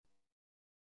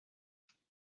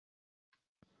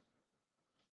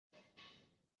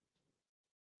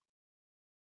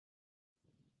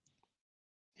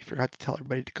forgot to tell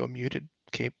everybody to go muted,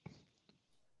 Cape.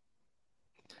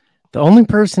 The only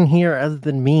person here other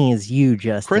than me is you,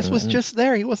 Justin. Chris was just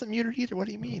there. He wasn't muted either. What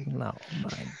do you mean? No,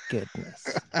 my goodness.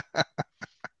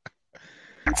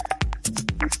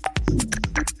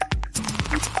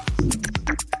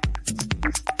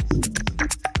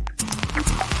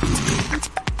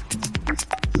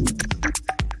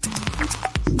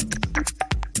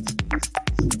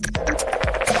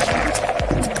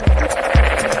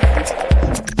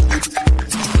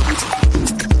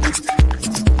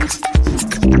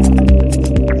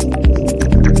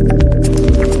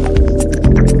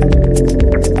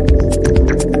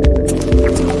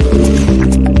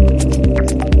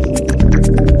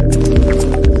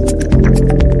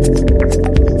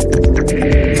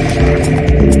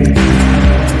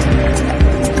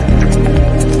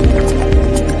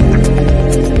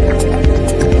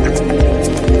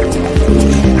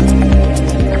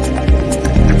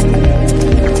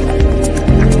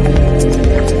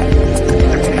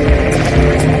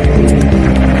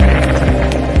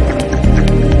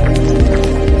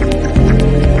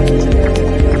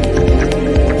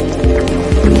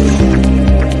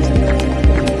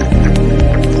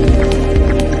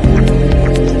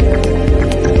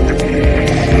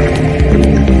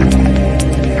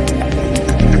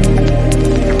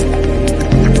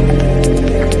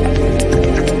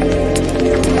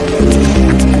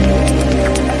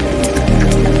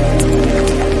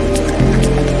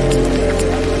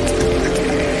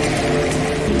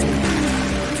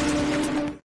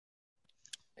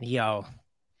 Yo,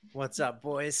 what's up,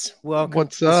 boys? Welcome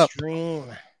What's to the up? stream.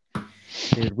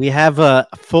 Dude, we have a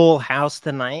full house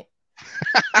tonight.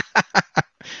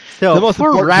 So, The most for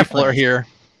important reference, people are here.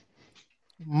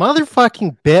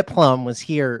 Motherfucking Bitplum was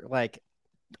here like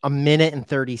a minute and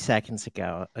 30 seconds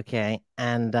ago, okay?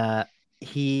 And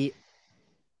he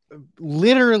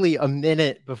literally a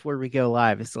minute before we go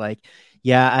live is like,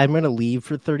 yeah, I'm going to leave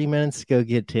for 30 minutes to go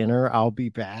get dinner. I'll be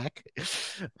back.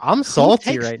 I'm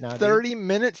salty right now, 30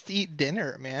 minutes to eat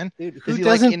dinner, man. Dude, who Is he,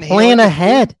 doesn't like, plan inhaling the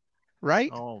ahead? food? Right?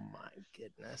 Oh, my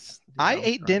goodness. Dude, I I'm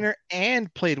ate trying. dinner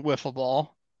and played wiffle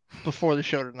ball before the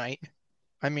show tonight.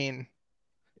 I mean,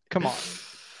 come on.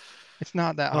 It's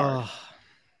not that hard.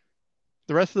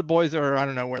 The rest of the boys are, I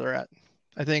don't know where they're at.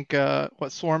 I think,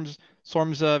 Swarm's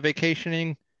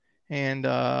vacationing,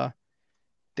 and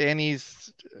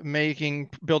Danny's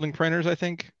building printers, I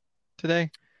think, today.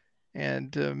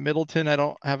 And Middleton, I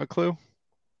don't have a clue.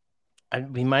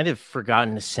 We might have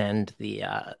forgotten to send the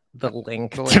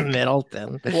link to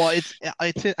Middleton. Well, it's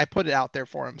I put it out there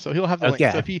for him, so he'll have the link.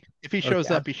 So if he shows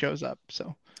up, he shows up.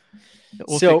 So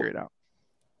we'll figure it out.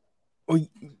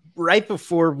 Right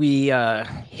before we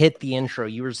hit the intro,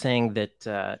 you were saying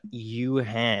that you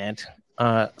had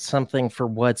something for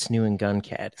what's new in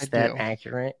GunCAD. Is that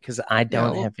accurate? Because I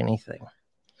don't have anything.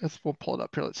 We'll pull it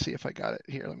up here. Let's see if I got it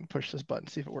here. Let me push this button,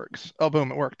 see if it works. Oh,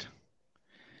 boom, it worked.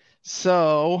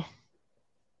 So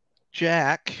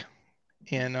Jack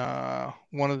in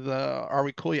one of the Are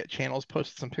We Cool Yet channels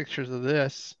posted some pictures of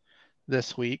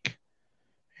this week,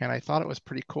 and I thought it was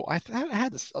pretty cool. I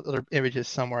had this other images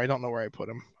somewhere. I don't know where I put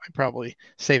them. I probably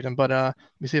saved them, but let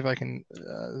me see if I can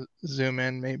zoom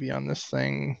in maybe on this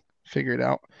thing, figure it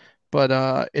out.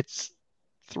 But it's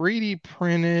 3D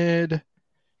printed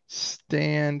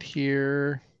stand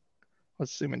here.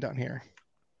 Let's zoom in down here.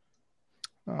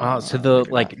 So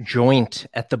the joint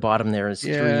at the bottom there is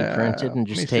 3D printed and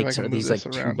just takes these like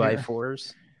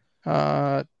 2x4s.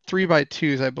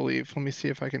 3x2s, I believe. Let me see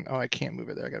if I can. Oh, I can't move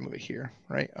it there. I gotta move it here,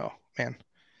 right? Oh man,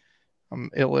 I'm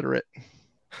illiterate.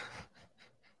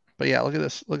 But yeah, look at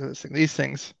this. Look at this thing. These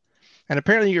things, and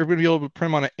apparently you're going to be able to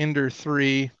print on an Ender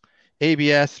 3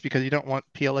 ABS because you don't want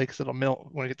PLA because it'll melt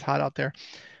when it gets hot out there.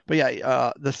 But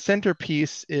yeah, the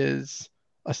centerpiece is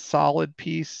a solid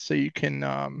piece, so you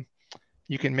can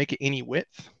make it any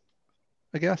width,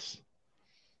 I guess.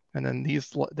 And then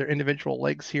they're individual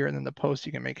legs here, and then the post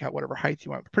you can make out whatever height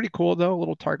you want. Pretty cool though, a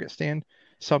little target stand,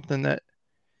 something that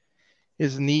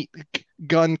is neat,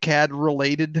 GunCAD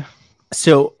related.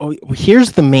 So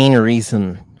here's the main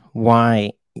reason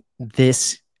why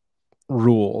this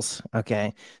rules.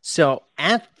 Okay, so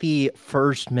at the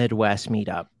first Midwest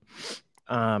meetup,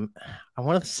 I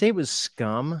want to say it was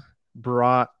Scum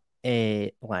brought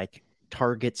a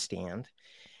target stand,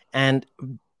 and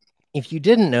if you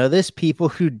didn't know this, people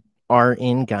who are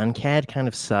in GunCAD kind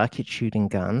of suck at shooting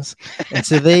guns. And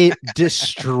so they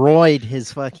destroyed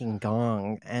his fucking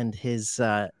gong and his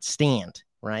stand,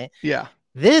 right? Yeah.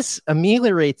 This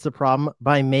ameliorates the problem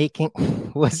by making...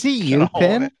 Was he you,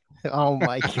 Pin? Oh,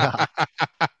 my God.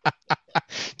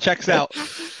 Checks out.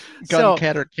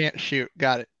 GunCADder can't shoot.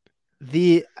 Got it.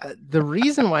 the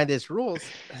reason why this rules,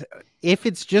 if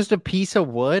it's just a piece of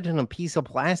wood and a piece of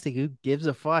plastic, who gives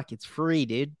a fuck? It's free,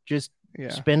 dude. Just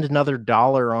spend another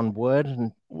 $1 on wood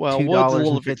and wood's a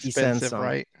little bit $2.50 expensive, on,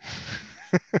 right?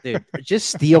 dude.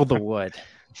 Just steal the wood.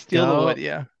 Steal the wood,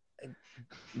 yeah.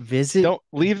 Visit. Don't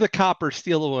leave the copper.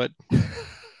 Steal the wood.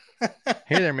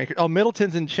 Hey there, maker. Oh,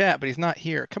 Middleton's in chat, but he's not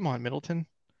here. Come on, Middleton.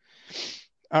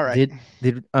 All right.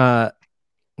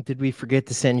 Did we forget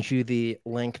to send you the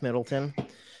link, Middleton?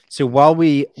 So while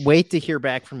we wait to hear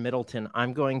back from Middleton,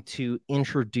 I'm going to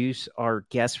introduce our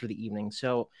guest for the evening.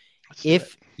 So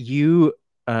if you,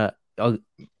 I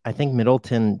think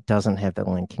Middleton doesn't have the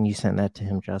link. Can you send that to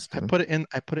him, Justin?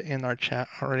 I put it in our chat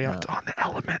already. It's on the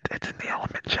Element. It's in the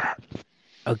Element chat.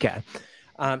 Okay.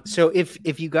 So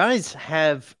if you guys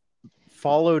have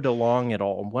followed along at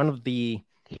all, one of the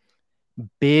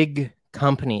big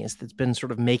companies that's been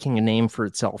sort of making a name for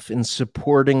itself in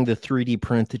supporting the 3D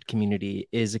printed community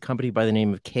is a company by the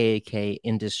name of KAK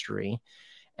Industry.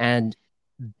 And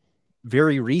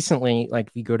very recently, like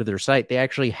if you go to their site, they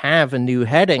actually have a new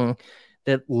heading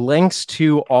that links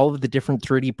to all of the different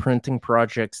 3D printing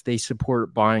projects they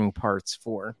support buying parts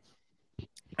for.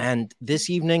 And this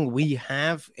evening, we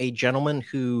have a gentleman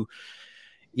who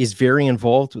is very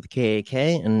involved with KAK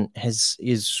and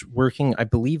is working, I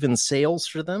believe, in sales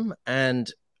for them, and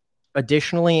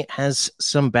additionally has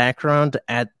some background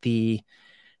at the,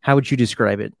 how would you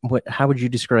describe it? How would you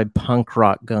describe Punk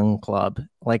Rock Gun Club?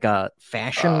 Like a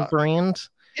fashion brand?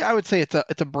 Yeah, I would say it's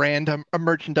a brand, a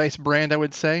merchandise brand, I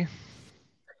would say.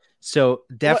 So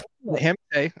definitely him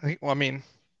say. Well, I mean,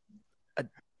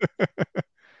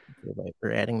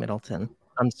 we're adding Middleton.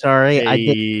 I'm sorry, hey. I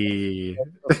did.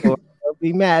 Don't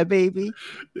be mad, baby.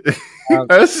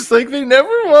 I was just like, they never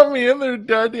want me in their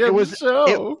goddamn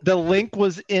show. The link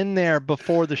was in there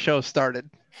before the show started.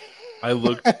 I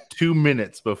looked 2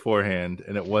 minutes beforehand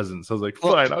and it wasn't. So I was like,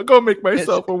 fine, I'll go make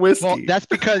myself a whiskey. Well, that's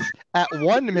because at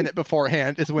 1 minute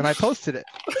beforehand is when I posted it.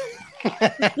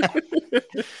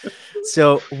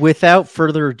 So without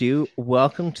further ado,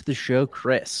 welcome to the show,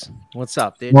 Chris. What's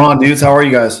up, dude? Come on, dudes. How are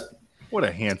you guys? What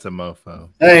a handsome mofo.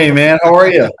 Hey, man. How are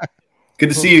you? Good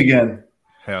to see you again.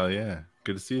 Hell yeah.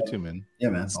 Good to see you too, man. Yeah,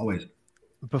 man. Always.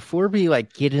 Before we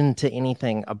get into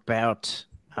anything about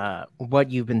what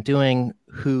you've been doing,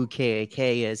 who KAK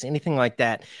is, anything like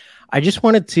that, I just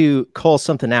wanted to call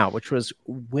something out, which was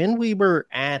when we were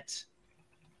at,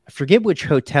 I forget which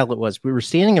hotel it was. We were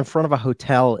standing in front of a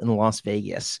hotel in Las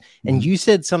Vegas, and you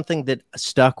said something that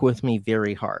stuck with me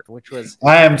very hard, which was,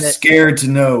 I am scared to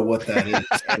know what that is.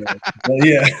 But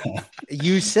yeah.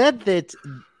 You said that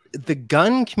the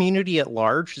gun community at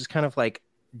large is kind of like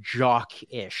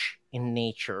jock-ish in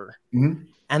nature. Mm-hmm.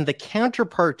 And the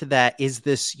counterpart to that is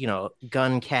this,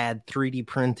 gun CAD 3D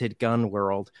printed gun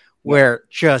world where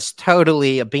just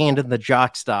totally abandon the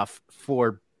jock stuff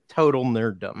for total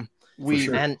nerddom.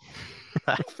 Sure. And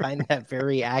I find that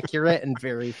very accurate and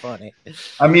very funny.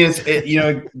 I mean,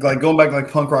 like going back like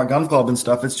Punk Rock Gun Club and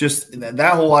stuff, it's just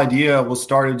that whole idea was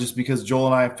started just because Joel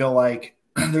and I felt like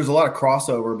there's a lot of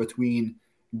crossover between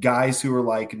guys who are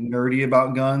like nerdy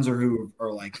about guns or who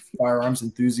are like firearms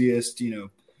enthusiasts,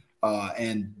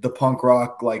 and the punk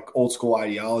rock, like old school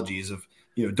ideologies of,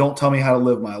 don't tell me how to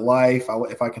live my life.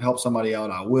 If I can help somebody out,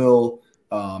 I will.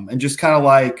 And just kind of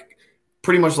like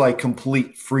pretty much like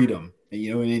complete freedom,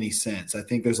 in any sense. I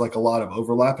think there's like a lot of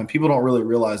overlap and people don't really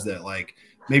realize that, like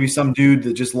maybe some dude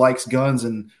that just likes guns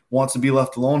and wants to be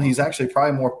left alone, he's actually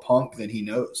probably more punk than he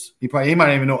knows. He might not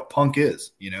even know what punk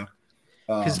is,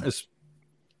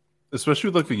 especially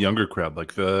with like the younger crowd,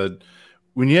 like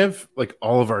when you have like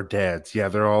all of our dads,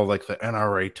 they're all like the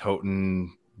NRA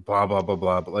toting, blah blah blah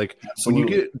blah. But like Absolutely.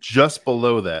 When you get just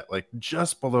below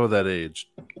that age,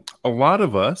 a lot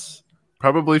of us,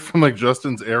 probably from like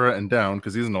Justin's era and down,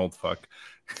 because he's an old fuck.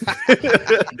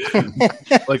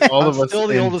 Like all of us, still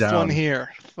the oldest down. One here.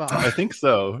 Fuck. I think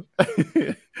so.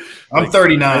 I'm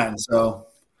 39, so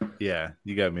yeah,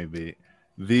 you got me beat.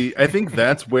 I think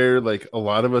that's where like a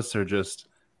lot of us are just.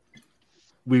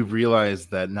 We realize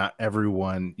that not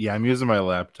everyone. Yeah, I'm using my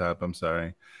laptop. I'm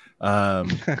sorry. All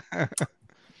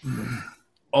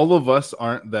of us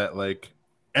aren't that like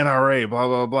NRA, blah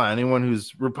blah blah. Anyone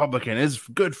who's Republican is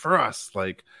good for us.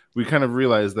 Like we kind of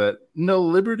realize that no,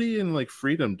 liberty and like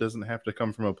freedom doesn't have to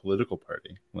come from a political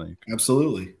party. Like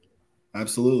absolutely.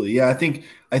 Yeah, I think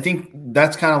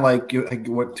that's kind of like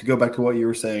what to go back to what you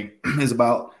were saying is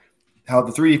about how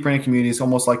the 3D printing community is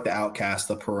almost like the outcast,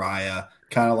 the pariah.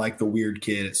 Kind of like the weird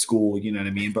kid at school, you know what I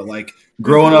mean? But like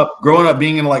growing up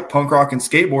being in like punk rock and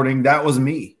skateboarding, that was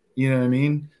me, you know what I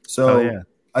mean? So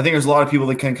I think there's a lot of people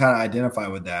that can kind of identify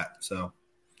with that. So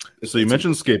So you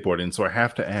mentioned skateboarding, so I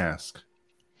have to ask: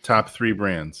 top 3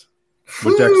 brands.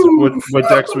 What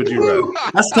decks would you run?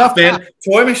 That's tough, man.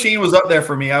 Toy Machine was up there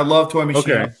for me. I love Toy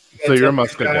Machine. Okay, so you're a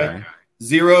Muscat guy.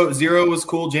 Zero was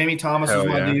cool. Jamie Thomas Hell was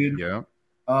my yeah. dude. Yeah.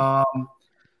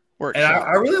 And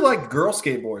I really liked girl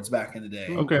skateboards back in the day.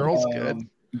 Okay, girls good.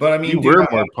 But I mean, you were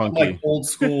more punky. like old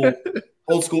school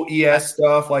ES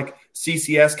stuff, like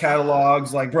CCS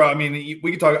catalogs. Like, bro, I mean,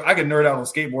 we could talk. I could nerd out on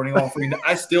skateboarding all free.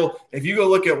 I still, if you go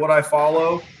look at what I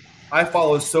follow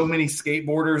so many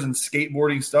skateboarders and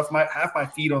skateboarding stuff. Half my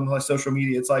feed on my social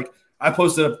media, it's like I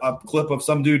posted a clip of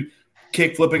some dude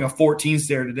kick flipping a 14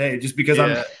 stair today, just because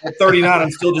I'm 39.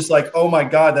 I'm still just like, oh my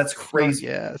god, that's crazy.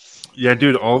 Yes. Yeah,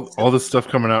 dude, all the stuff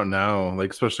coming out now,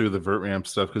 like especially with the vert ramp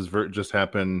stuff, because vert just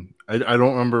happened. I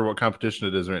don't remember what competition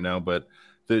it is right now, but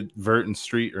the vert and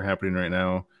street are happening right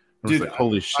now. Dude, like,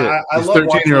 holy shit! I These love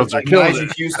 13-year-olds are killing Nigel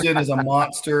it. Houston is a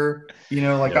monster. You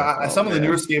know, like some of the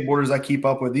newer skateboarders I keep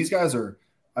up with, these guys are,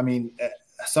 I mean,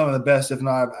 some of the best, if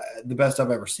not the best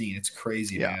I've ever seen. It's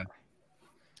crazy, man.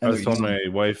 I was telling my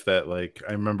wife that, like,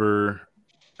 I remember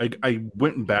I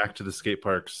went back to the skate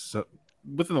parks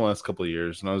within the last couple of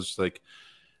years, and I was just like,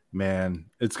 man,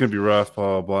 it's gonna be rough,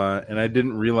 blah blah blah. And I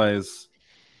didn't realize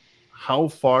how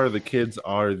far the kids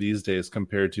are these days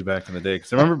compared to back in the day.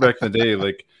 Because I remember back in the day,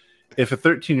 like, if a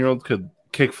 13-year-old could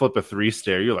kick flip a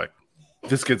 3-stair, you're like,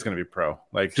 this kid's gonna be pro.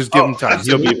 Like, just give him time,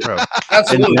 absolutely. he'll be pro.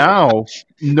 Absolutely. And now,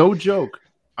 no joke,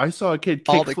 I saw a kid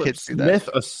All kick the flip kids do Smith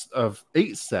of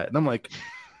 8 set, and I'm like,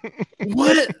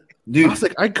 what? Dude, I was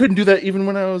like, I couldn't do that even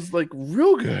when I was like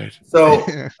real good. So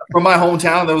from my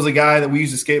hometown, there was a guy that we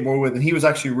used to skateboard with, and he was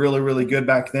actually really, really good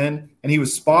back then. And he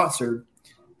was sponsored,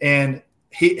 and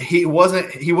he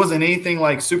wasn't anything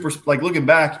like super. Like, looking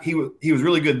back, he was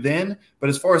really good then.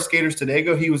 But as far as skaters today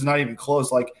go, he was not even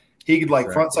close. Like, he could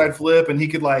front side flip, and he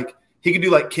could do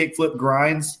like kick flip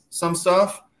grinds, some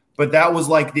stuff. But that was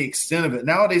like the extent of it.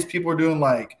 Nowadays, people are doing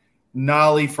like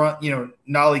nollie front,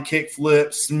 nollie kick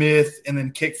flip, Smith, and then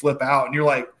kick flip out. And you're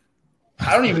like,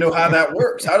 I don't even know how that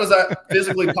works. How does that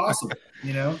physically possible?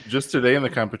 Just today in the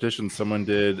competition, someone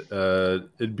did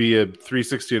it'd be a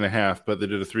 360 and a half, but they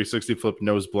did a 360 flip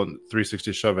nose blunt,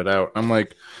 360 shove it out. I'm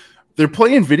like, they're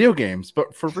playing video games,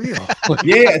 but for real.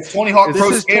 Yeah, it's Tony Hawk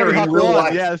Pro Skater in real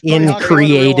life. Yeah, in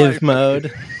creative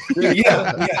mode.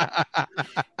 Yeah.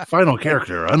 Final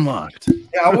character unlocked.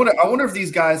 Yeah, I wonder if these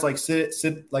guys like sit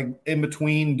like in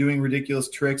between doing ridiculous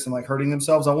tricks and like hurting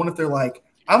themselves. I wonder if they're like,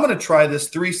 I'm gonna try this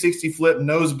 360 flip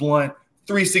nose blunt,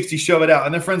 360 shove it out,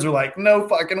 and their friends are like, no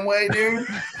fucking way, dude.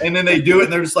 And then they do it,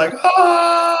 and they're just like,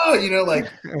 like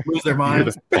lose their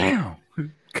minds. Bam,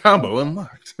 combo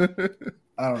unlocked.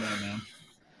 I don't know, man.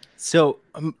 So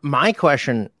my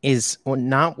question is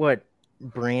not what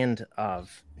brand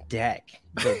of deck,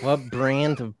 but what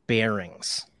brand of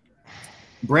bearings?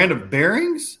 Brand of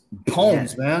bearings?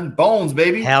 Bones, man. Bones,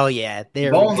 baby. Hell yeah.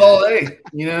 Bones all day.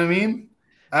 You know what I mean?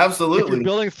 If Absolutely. you're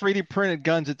building 3D printed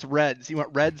guns, it's Reds. You want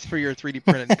Reds for your 3D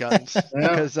printed guns.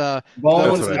 Because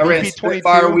Bones, That's I ran VP-22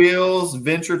 Spitfire wheels,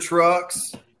 Venture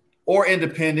trucks, or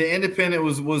Independent. Independent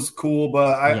was cool,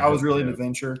 but I was really into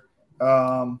Venture.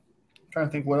 Trying to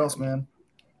think what else, man.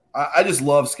 I just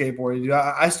love skateboarding, dude.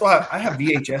 I have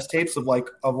VHS tapes of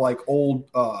old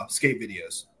skate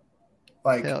videos.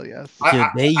 Like, hell yes. Dude,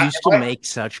 they used to make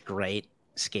such great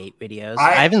skate videos.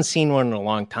 I haven't seen one in a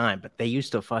long time, but they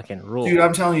used to fucking rule. Dude,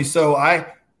 I'm telling you. So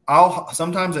I'll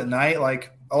sometimes at night,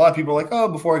 like, a lot of people are like, oh,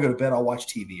 before I go to bed, I'll watch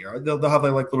TV, or they'll have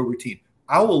their like little routine.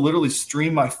 I will literally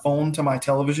stream my phone to my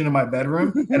television in my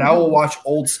bedroom, and I will watch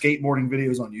old skateboarding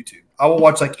videos on YouTube. I will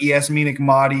watch like ES Munich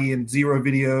Madi and Zero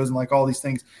videos and like all these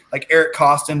things, like Eric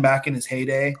Costin back in his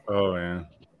heyday. Oh yeah,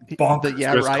 Bonkers.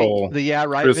 The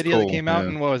Right Chris video Cole, that came out, yeah.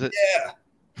 and what was it? Yeah,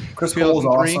 Chris Cole is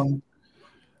 2003? awesome.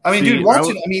 I mean, dude,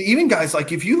 watching. I mean, even guys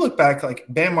like, if you look back, like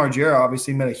Bam Margera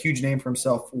obviously made a huge name for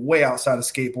himself way outside of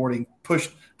skateboarding,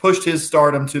 pushed his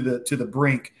stardom to the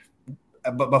brink.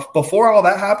 But before all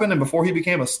that happened, and before he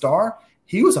became a star,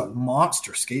 he was a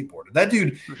monster skateboarder. That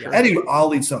dude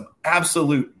ollied some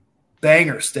absolute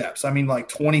banger steps. I mean, like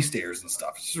 20 stairs and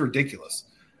stuff. It's just ridiculous.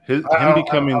 Him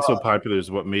becoming so popular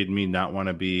is what made me not want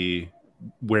to be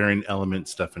wearing Element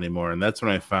stuff anymore. And that's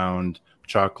when I found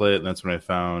Chocolate, and that's when I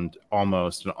found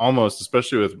Almost,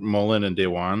 especially with Mullen and Day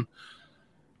One.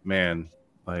 Man,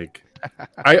 like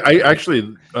I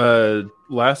actually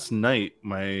last night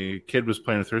my kid was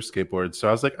playing with her skateboard, so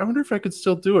I was like, I wonder if I could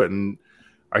still do it, and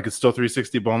I could still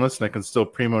 360 boneless, and I can still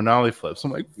primo nollie flips.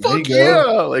 I'm like, fuck yeah!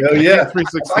 Like, oh yeah,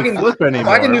 360 flip anymore. If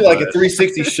I can do like a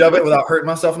 360 shove it without hurting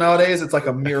myself nowadays, it's like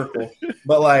a miracle.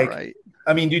 But like,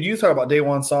 I mean, dude, you talk about Day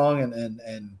One Song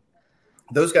and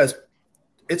those guys.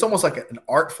 it's almost like an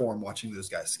art form watching those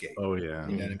guys skate. Oh yeah,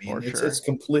 You know what I mean? For sure. It's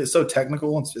complete. It's so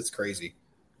technical. It's crazy.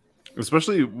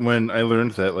 Especially when I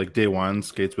learned that like Day One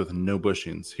skates with no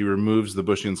bushings. He removes the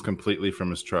bushings completely from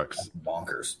his trucks. That's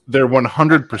bonkers. They're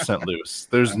 100% loose.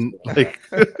 There's like.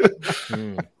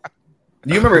 Hmm.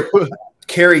 Do you remember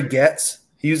Kerry Getz?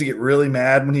 He used to get really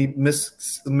mad when he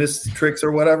missed tricks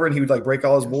or whatever, and he would like break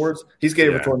all his boards. He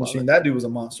skated with a tour machine. That dude was a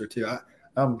monster too.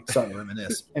 I'm starting to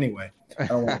reminisce. Anyway, I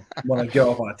don't want to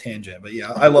go off on a tangent, but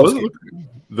yeah, I love skating.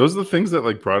 Those are the things that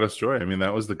like brought us joy. I mean,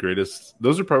 that was the greatest.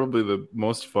 Those are probably the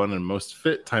most fun and most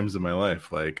fit times of my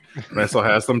life. Like when I saw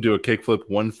Haslam do a kickflip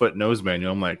 1 foot nose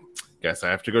manual, I'm like, guess I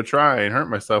have to go try and hurt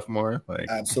myself more. Like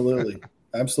absolutely.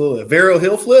 A Vero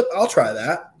hill flip, I'll try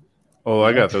that. Oh,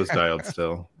 I got those dialed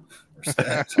still.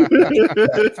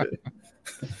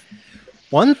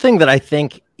 One thing that I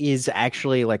think is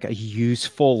actually like a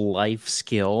useful life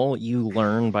skill you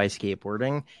learn by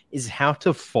skateboarding is how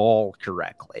to fall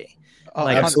correctly.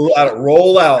 Like, absolutely, how to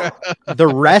roll out. The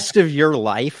rest of your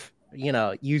life, you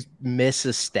know, you miss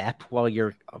a step while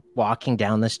you're walking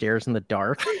down the stairs in the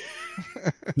dark.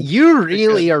 You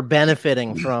really are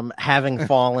benefiting from having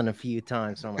fallen a few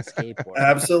times on a skateboard.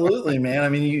 Absolutely, man. I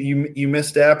mean, you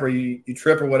misstep or you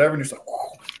trip or whatever, and you're just like,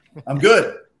 whoa, I'm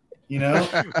good. You know,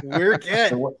 we're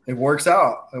good. It works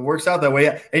out. It works out that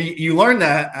way. And you learn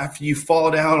that after you fall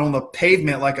down on the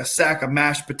pavement like a sack of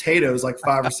mashed potatoes like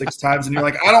 5 or 6 times, and you're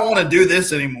like, I don't want to do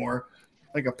this anymore.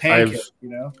 Like a pancake, you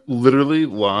know. Literally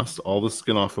lost all the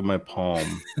skin off of my palm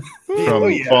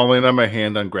from falling on my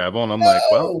hand on gravel, and I'm like,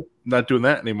 well, not doing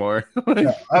that anymore.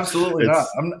 No, absolutely not.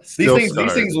 These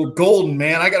things are golden,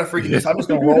 man. I gotta freaking I'm just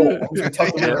gonna roll. I'm just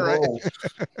gonna tuck them in and roll.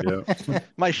 Yeah.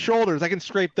 My shoulders, I can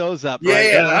scrape those up. Yeah,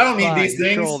 right? yeah. I don't need these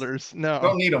things. Shoulders, no, I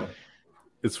don't need them.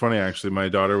 It's funny actually. My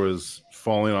daughter was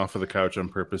falling off of the couch on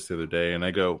purpose the other day, and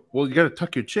I go, "Well, you got to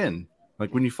tuck your chin.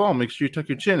 Like when you fall, make sure you tuck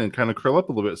your chin and kind of curl up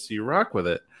a little bit so you rock with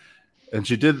it." And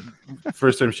she did.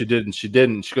 First time she did, and she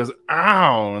didn't. She goes,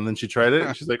 "Ow!" And then she tried it,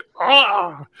 and she's like,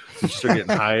 "Ah!" And she started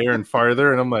getting higher and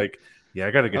farther, and I'm like, "Yeah,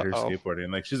 I got to get her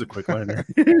skateboarding. Like she's a quick learner."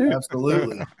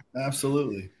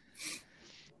 Absolutely.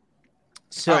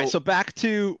 So, all right, so back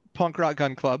to Punk Rock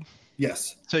Gun Club.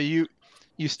 Yes. So you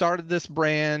started this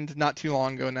brand not too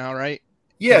long ago now, right?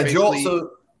 Yeah,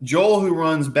 Joel, who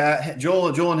runs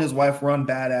Joel and his wife run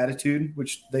Bad Attitude,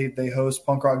 which they host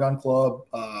Punk Rock Gun Club,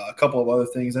 a couple of other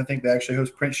things. I think they actually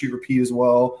host Print Shoot Repeat as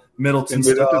well, Middleton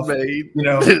stuff. You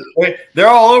know, they're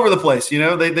all over the place. You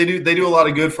know, they do a lot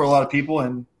of good for a lot of people,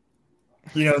 and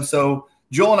you know, so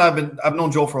Joel and I've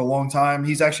known Joel for a long time.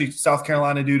 He's actually South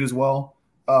Carolina dude as well,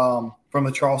 from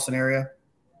the Charleston area,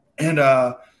 and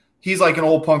he's like an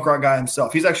old punk rock guy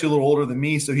himself. He's actually a little older than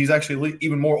me, so he's actually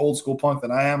even more old school punk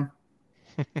than I am.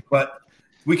 But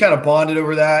we kind of bonded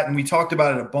over that, and we talked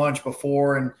about it a bunch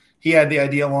before, and he had the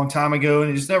idea a long time ago,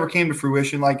 and it just never came to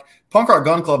fruition. Like Punk Rock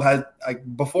Gun Club had, like,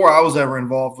 before I was ever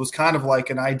involved, was kind of like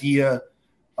an idea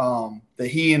that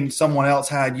he and someone else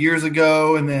had years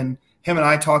ago, and then him and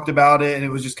I talked about it, and it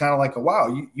was just kind of like,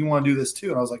 wow, you want to do this too?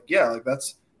 And I was like, yeah, like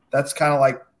that's kind of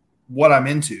like what I'm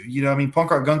into. You know, I mean, Punk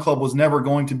Rock Gun Club was never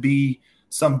going to be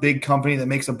some big company that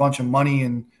makes a bunch of money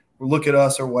and look at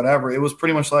us or whatever. It was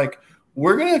pretty much like,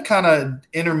 we're going to kind of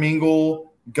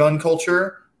intermingle gun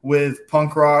culture with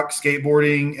punk rock,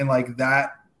 skateboarding, and like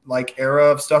that like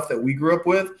era of stuff that we grew up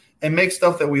with, and make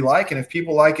stuff that we like. And if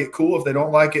people like it, cool. If they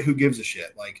don't like it, who gives a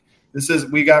shit? Like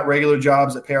we got regular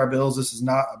jobs that pay our bills. This is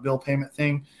not a bill payment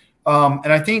thing.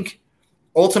 And I think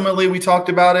ultimately we talked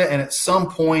about it. And at some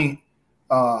point,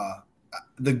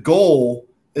 the goal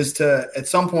is to at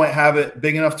some point have it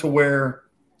big enough to where,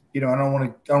 you know, I don't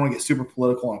want to get super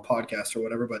political on a podcast or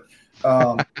whatever, but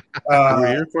we're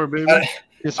here for it, baby.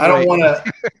 I don't want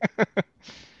to.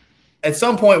 At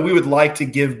some point, we would like to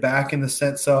give back in the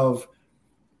sense of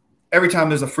every time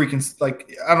there's a freaking,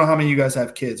 like, I don't know how many of you guys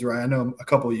have kids, right? I know a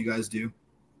couple of you guys do.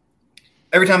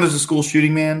 Every time there's a school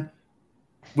shooting, man,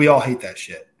 we all hate that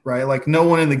shit, right? Like no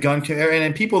one in the gun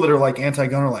and people that are like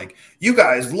anti-gun are like, you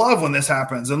guys love when this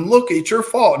happens and look, it's your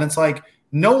fault. And it's like,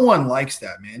 no one likes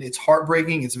that, man. It's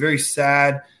heartbreaking. It's very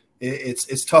sad.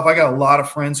 It's tough. I got a lot of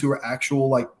friends who are actual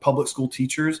like public school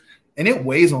teachers, and it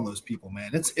weighs on those people,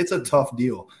 man. It's a tough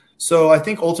deal. So I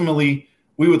think ultimately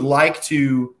we would like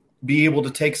to be able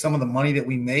to take some of the money that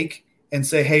we make and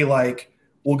say, hey, like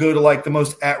we'll go to like the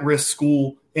most at-risk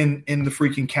school in the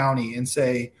freaking county and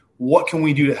say, what can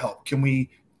we do to help? Can we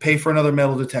pay for another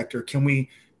metal detector? Can we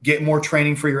get more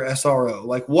training for your SRO?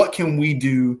 Like what can we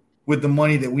do with the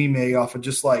money that we made off of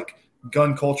just like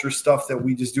gun culture stuff that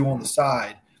we just do on the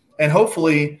side, and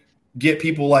hopefully get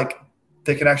people like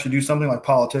that can actually do something like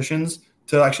politicians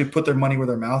to actually put their money where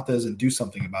their mouth is and do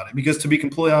something about it. Because to be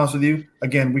completely honest with you,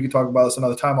 again, we could talk about this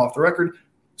another time off the record.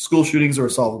 School shootings are a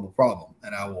solvable problem,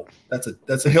 and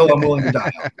that's a hill I'm willing to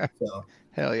die on. So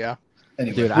hell yeah.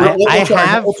 anyway, Dude,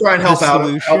 we'll try and help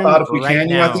out if we right can.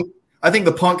 now. I think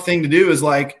the punk thing to do is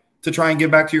like to try and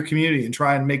give back to your community and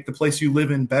try and make the place you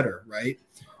live in better, right?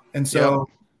 And so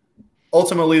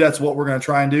ultimately, that's what we're going to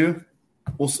try and do.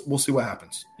 We'll see what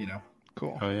happens.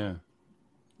 Cool. Oh yeah.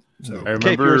 So I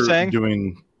remember saying?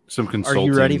 doing some consulting. Are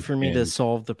you ready for me to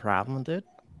solve the problem, dude?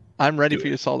 I'm ready for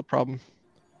you to solve the problem.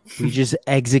 We just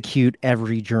execute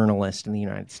every journalist in the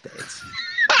United States.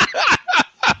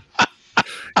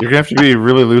 You're gonna have to be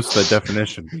really loose with that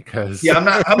definition because I'm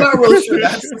not really sure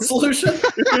that's the solution,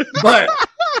 but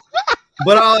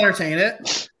I'll entertain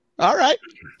it. All right.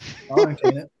 I'll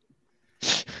entertain it.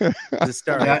 To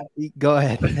start, go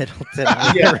ahead, Middleton.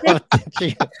 I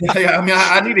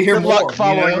need to hear Good more. luck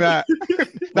following that.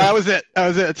 That was it.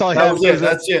 That's all I had.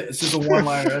 That's it. It's just a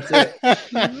one-liner. That's it.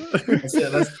 That's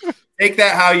it. Take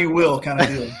that how you will, kind of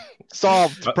deal.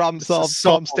 Solved. Problem solved.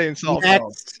 Problem staying solved.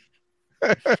 Well,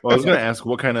 I was going to ask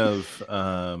what kind of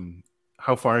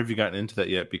how far have you gotten into that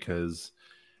yet? Because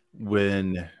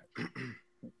when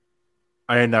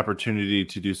I had an opportunity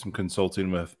to do some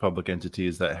consulting with public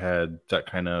entities that had that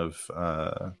kind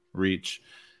of reach,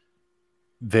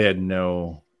 they had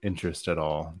no interest at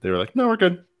all. They were like, no, we're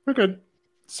good. We're good.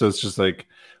 So it's just like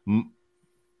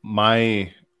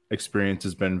my experience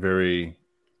has been very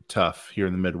tough here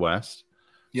in the Midwest.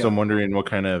 Yeah. So I'm wondering what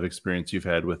kind of experience you've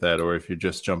had with that, or if you're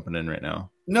just jumping in right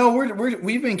now. No,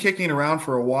 we've been kicking around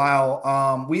for a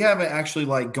while. We haven't actually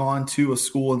like gone to a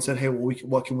school and said, hey,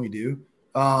 what can we do?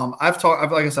 Like I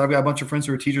said, I've got a bunch of friends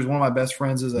who are teachers. One of my best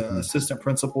friends is an assistant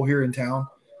principal here in town.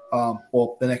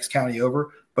 The next county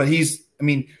over. But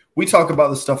we talk about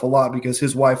this stuff a lot because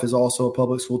his wife is also a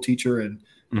public school teacher. And,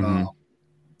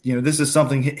 this is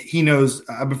something he knows.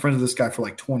 I've been friends with this guy for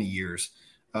like 20 years.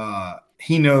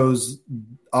 He knows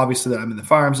obviously that I'm in the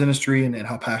firearms industry and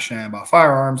how passionate I am about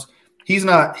firearms. He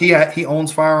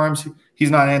owns firearms.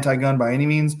 He's not anti-gun by any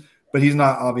means, but he's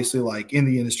not obviously like in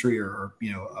the industry or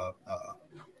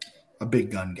a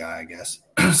big gun guy, I guess.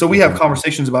 So we have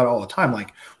conversations about it all the time.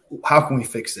 Like, how can we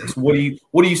fix this? What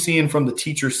are you seeing from the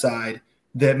teacher side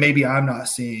that maybe I'm not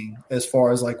seeing as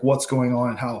far as like what's going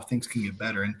on and how things can get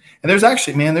better? And there's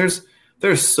actually, man, there's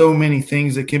so many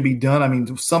things that can be done. I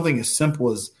mean, something as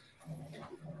simple as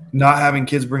not having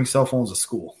kids bring cell phones to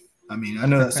school. I mean, I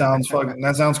know that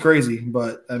sounds crazy,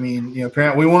 but I mean,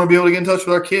 apparently we want to be able to get in touch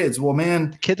with our kids. Well,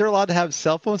 man, kids are allowed to have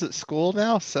cell phones at school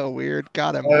now. So weird.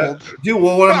 God, I'm old. Dude,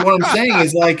 well, what I'm saying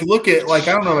is like, look at like,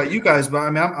 I don't know about you guys, but I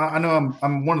mean, I know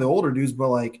I'm one of the older dudes, but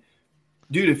like,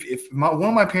 dude, if one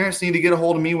of my parents needed to get a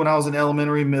hold of me when I was in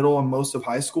elementary, middle, and most of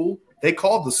high school, they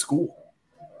called the school.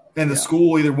 And the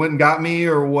school either went and got me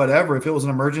or whatever. If it was an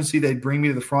emergency, they'd bring me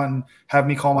to the front and have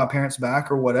me call my parents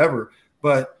back or whatever.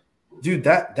 But, dude,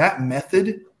 that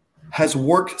method has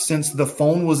worked since the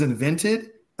phone was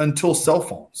invented until cell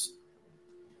phones.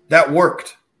 That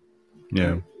worked.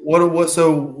 Yeah. What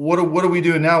are we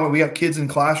doing now when we got kids in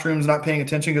classrooms not paying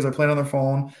attention because they're playing on their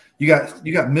phone? You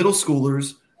got middle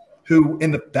schoolers who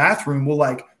in the bathroom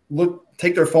will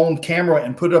take their phone camera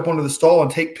and put it up under the stall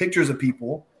and take pictures of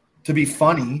people to be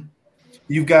funny.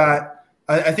 You've got,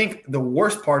 I think the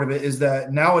worst part of it is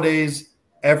that nowadays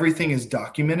everything is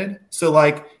documented. So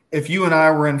like if you and I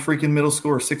were in freaking middle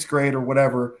school or sixth grade or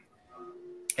whatever,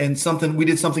 and we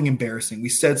did something embarrassing. We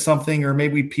said something, or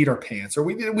maybe we peed our pants, or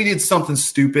we did something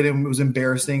stupid and it was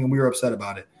embarrassing and we were upset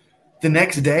about it. The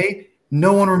next day,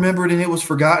 no one remembered and it was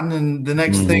forgotten and the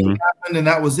next thing happened and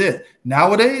that was it.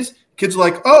 Nowadays, kids are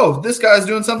like, oh, this guy's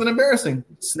doing something embarrassing.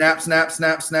 Snap, snap,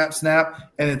 snap, snap,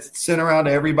 snap. And it's sent around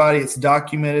to everybody. It's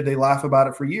documented. They laugh about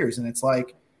it for years. And it's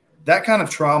like that kind of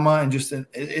trauma and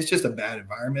it's just a bad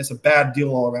environment. It's a bad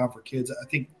deal all around for kids. I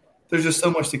think there's just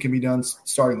so much that can be done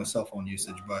starting with cell phone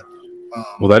usage. But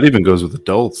well, that even goes with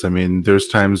adults. I mean, there's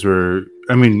times where,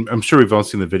 I'm sure we've all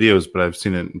seen the videos, but I've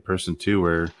seen it in person too,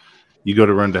 where you go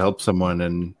to run to help someone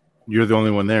and you're the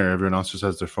only one there. Everyone else just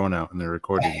has their phone out and they're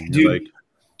recording. And you're like,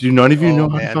 do none of you know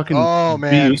how to fucking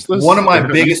be useless? One of my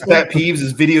biggest pet peeves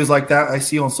is videos like that I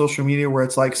see on social media where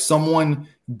it's like someone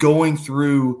going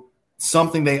through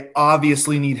something they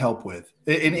obviously need help with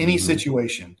in any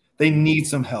situation. They need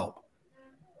some help.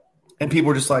 And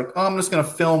people are just like, oh, I'm just going to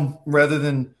film rather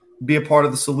than be a part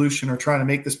of the solution or trying to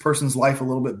make this person's life a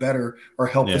little bit better or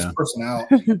help this person out.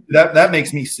 That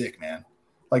makes me sick, man.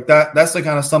 Like that's the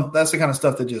kind of stuff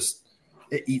that just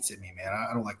it eats at me, man.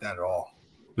 I don't like that at all.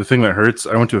 The thing that hurts,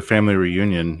 I went to a family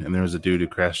reunion and there was a dude who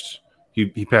crashed.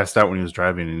 He passed out when he was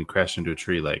driving and he crashed into a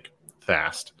tree like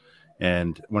fast.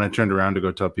 And when I turned around to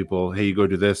go tell people, hey, you go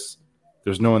do this,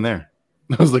 there's no one there.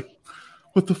 I was like,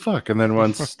 what the fuck? And then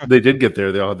once they did get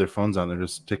there, they all had their phones on. They're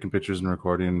just taking pictures and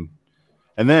recording.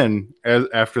 And then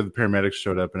after the paramedics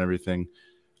showed up and everything,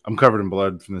 I'm covered in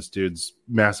blood from this dude's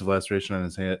massive laceration on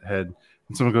his head. And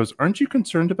someone goes, aren't you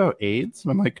concerned about AIDS?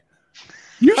 And I'm like,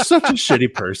 you're such a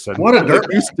shitty person. What a dirt.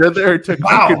 You stood there and took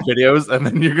fucking videos, and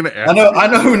then you're gonna ask. I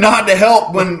know who not to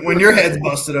help when your head's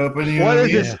busted open. What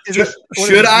is this?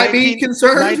 Should I be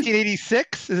concerned?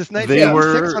 1986? Is this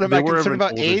 1986? What am I concerned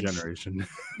about? AIDS? Generation.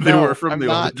 They were from the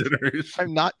older generation.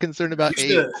 I'm not concerned about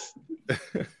AIDS.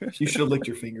 You should have licked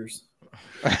your fingers.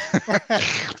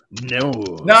 No,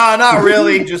 not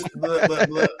really. Just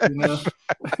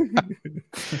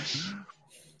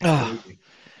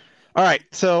All right,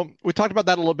 so we talked about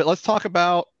that a little bit. Let's talk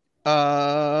about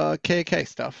KAK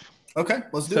stuff. Okay,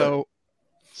 let's do it.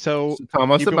 So tell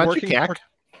us about your KAK.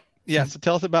 Yeah, so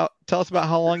tell us about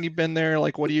how long you've been there.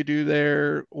 Like, what do you do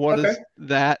there? What is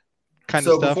that kind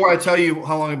of stuff? So before I tell you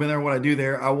how long I've been there, what I do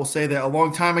there, I will say that a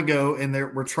long time ago, and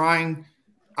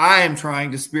I am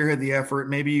trying to spearhead the effort.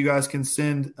 Maybe you guys can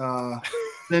send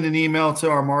an email to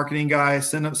our marketing guy,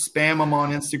 spam them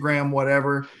on Instagram,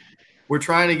 whatever. We're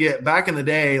trying to get back in the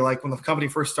day, like when the company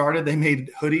first started, they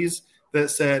made hoodies that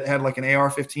had like an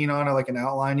AR-15 on it, like an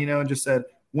outline, and just said,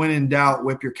 when in doubt,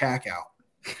 whip your KAK out.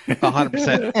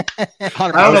 100%.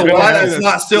 I don't know why that's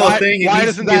not still a thing. Why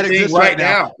doesn't that exist right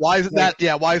now? Why isn't that?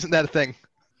 Yeah, why isn't that a thing?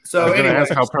 So anyway,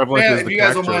 ask how prevalent is if you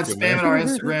guys don't mind spamming our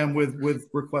Instagram with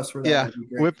requests for that,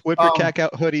 yeah, whip your KAK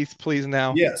out hoodies, please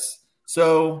now. Yes.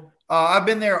 So I've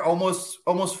been there almost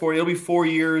 4. It'll be 4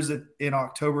 years in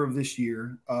October of this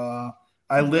year.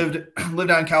 I lived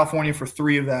out in California for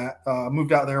 3 of that.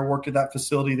 Moved out there, worked at that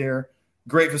facility there.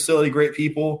 Great facility, great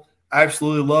people. I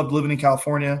absolutely loved living in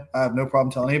California. I have no problem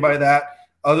telling anybody that.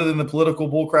 Other than the political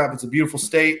bullcrap, it's a beautiful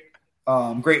state.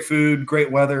 Great food,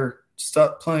 great weather,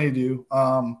 stuff, plenty to do.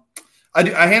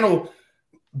 I handle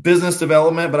business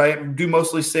development, but I do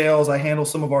mostly sales. I handle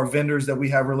some of our vendors that we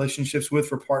have relationships with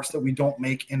for parts that we don't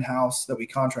make in-house, that we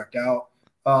contract out.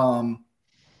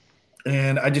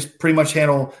 And I just pretty much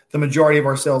handle the majority of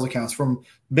our sales accounts, from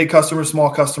big customers,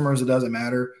 small customers. It doesn't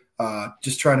matter.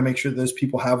 Just trying to make sure those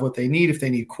people have what they need. If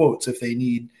they need quotes, if they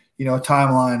need, a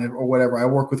timeline or whatever. I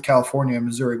work with California and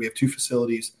Missouri. We have 2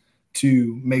 facilities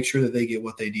to make sure that they get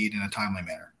what they need in a timely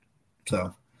manner.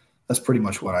 So that's pretty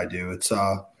much what I do.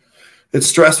 It's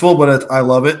stressful, but I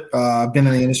love it. I've been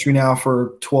in the industry now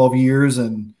for 12 years,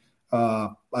 and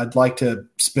I'd like to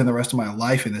spend the rest of my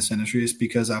life in this industry, just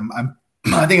because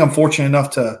I think I'm fortunate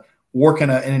enough to work in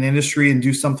an industry and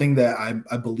do something that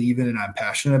I believe in and I'm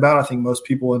passionate about. I think most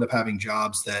people end up having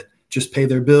jobs that just pay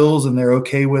their bills and they're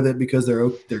okay with it because they're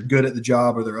good at the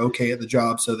job, or they're okay at the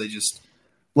job. So they just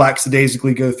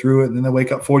lackadaisically go through it. And then they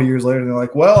wake up 40 years later and they're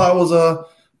like, well, I was a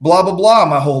blah, blah, blah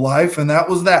my whole life. And that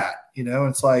was that.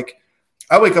 It's like,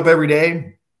 I wake up every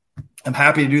day. I'm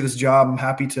happy to do this job. I'm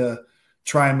happy to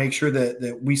try and make sure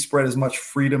that we spread as much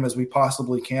freedom as we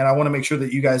possibly can. I want to make sure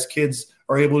that you guys kids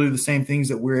are able to do the same things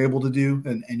that we're able to do,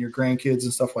 and your grandkids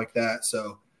and stuff like that.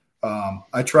 So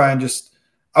I try and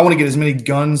I want to get as many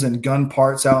guns and gun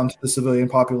parts out into the civilian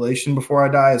population before I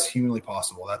die as humanly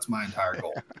possible. That's my entire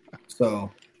goal.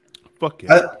 So fuck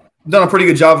yeah. I've done a pretty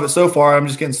good job of it so far. I'm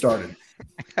just getting started.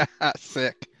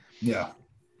 Sick. Yeah.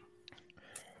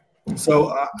 So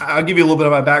I'll give you a little bit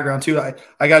of my background too.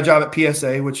 I got a job at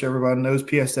PSA, which everybody knows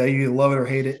PSA. You either love it or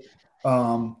hate it.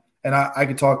 And I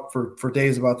could talk for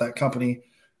days about that company.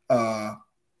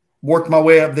 Worked my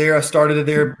way up there. I started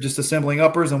there just assembling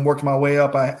uppers and worked my way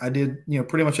up. I did,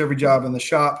 pretty much every job in the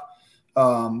shop.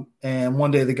 And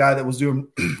one day the guy that was doing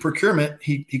procurement,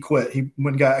 he quit. He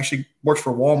went and actually works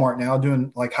for Walmart now,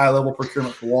 doing like high level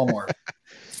procurement for Walmart.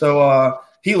 So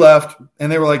he left,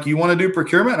 and they were like, "You want to do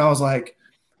procurement?" And I was like,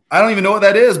 "I don't even know what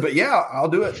that is, but yeah, I'll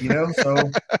do it."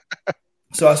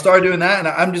 So I started doing that, and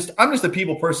I'm just a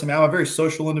people person, man. I'm a very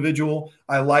social individual.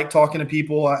 I like talking to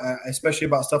people, especially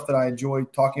about stuff that I enjoy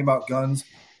talking about, guns.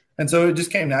 And so it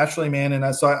just came naturally, man. And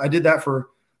I did that for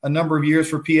a number of years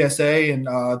for PSA, and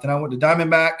then I went to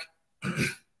Diamondback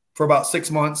for about 6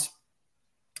 months,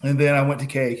 and then I went to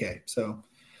KAK. So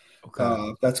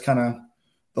that's kind of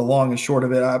the long and short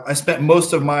of it. I spent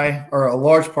a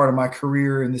large part of my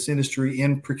career in this industry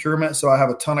in procurement, so I have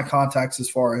a ton of contacts as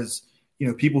far as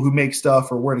people who make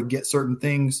stuff or where to get certain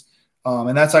things.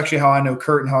 And that's actually how I know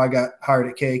Kurt and how I got hired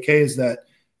at KAK, is that,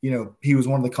 he was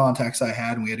one of the contacts I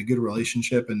had, and we had a good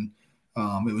relationship, and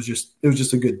it was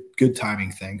just a good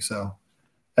timing thing. So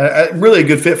really a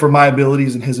good fit for my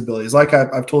abilities and his abilities. Like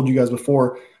I've told you guys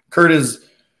before, Kurt is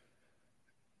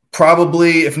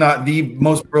probably, if not the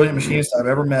most brilliant machinist I've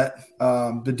ever met.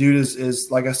 The dude is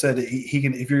like I said, he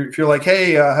can. If you're like,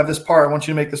 hey, I have this part, I want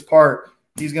you to make this part.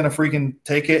 He's gonna freaking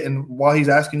take it, and while he's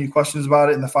asking you questions about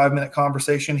it in the 5-minute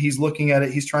conversation, he's looking at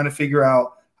it. He's trying to figure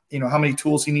out, how many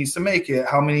tools he needs to make it,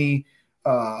 how many,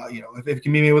 if it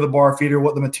can be made with a bar feeder,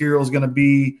 what the material is going to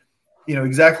be,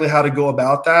 exactly how to go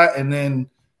about that, and then,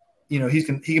 he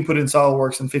can put it in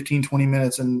SolidWorks in 15, 20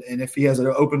 minutes, and if he has an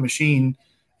open machine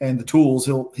and the tools,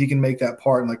 he can make that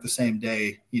part in like the same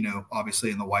day,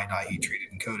 obviously in the white knight heat treated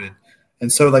and coated.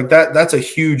 And so like that's a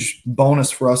huge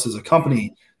bonus for us as a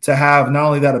company to have not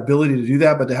only that ability to do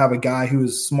that, but to have a guy who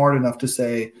is smart enough to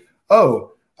say,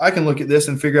 oh, I can look at this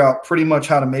and figure out pretty much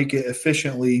how to make it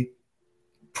efficiently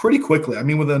pretty quickly. I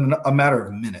mean, within a matter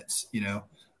of minutes, you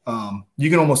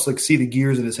can almost like see the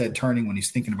gears in his head turning when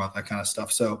he's thinking about that kind of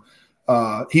stuff. So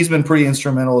he's been pretty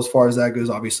instrumental as far as that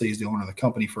goes. Obviously he's the owner of the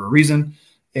company for a reason.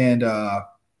 And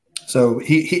so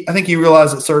I think he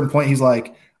realized at a certain point, he's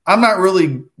like, I'm not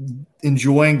really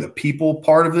enjoying the people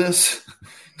part of this.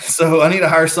 So I need to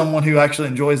hire someone who actually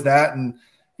enjoys that. And,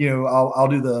 I'll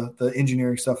do the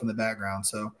engineering stuff in the background.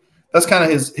 So that's kind of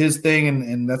his thing.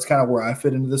 And that's kind of where I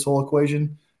fit into this whole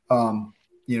equation.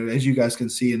 As you guys can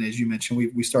see, and as you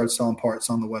mentioned, we started selling parts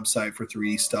on the website for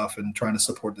 3D stuff and trying to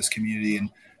support this community. And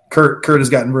Kurt has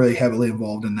gotten really heavily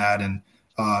involved in that and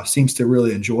seems to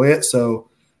really enjoy it. So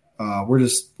we're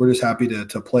just happy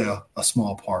to play a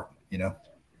small part,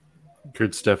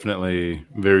 Kurt's definitely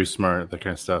very smart, that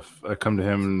kind of stuff. I come to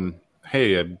him and,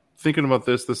 hey, I'm thinking about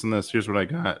this, and this. Here's what I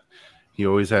got. He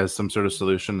always has some sort of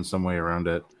solution in some way around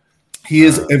it. He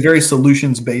is a very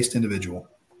solutions-based individual.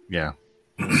 Yeah.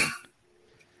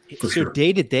 So sure.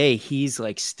 Day to day, he's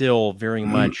like still very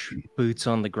much boots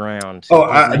on the ground.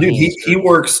 Oh, dude, he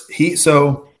works.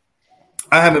 So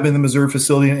I haven't been in the Missouri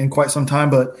facility in quite some time,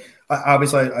 but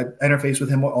obviously I interface with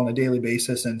him on a daily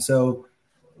basis, and so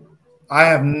I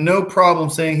have no problem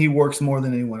saying he works more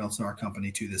than anyone else in our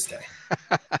company to this day.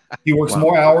 He works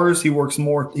more hours. He works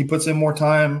more. He puts in more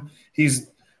time. He's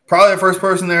probably the first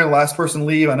person there, the last person to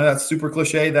leave. I know that's super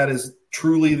cliche. That is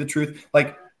truly the truth.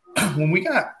 Like when we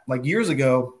got like years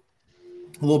ago,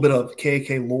 a little bit of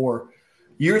KAK lore.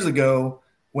 Years ago,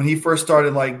 when he first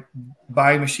started like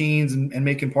buying machines and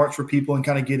making parts for people and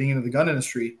kind of getting into the gun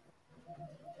industry,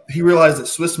 he realized that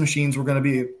Swiss machines were going to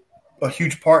be a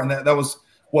huge part, and that was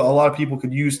what a lot of people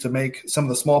could use to make some of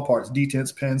the small parts,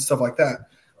 detents, pins, stuff like that,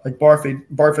 like bar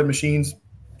fed machines.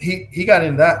 He got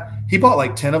into that. He bought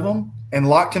like 10 of them and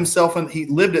locked himself in. He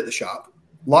lived at the shop,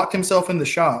 locked himself in the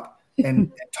shop,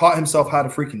 and taught himself how to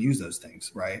freaking use those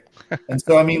things, right? And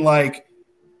so,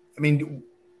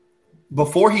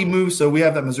 before he moved, so we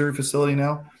have that Missouri facility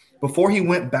now. Before he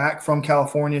went back from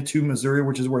California to Missouri,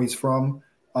 which is where he's from,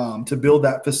 to build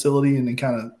that facility and then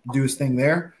kind of do his thing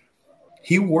there,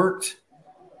 he worked,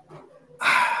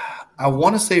 I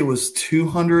want to say it was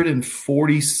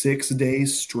 246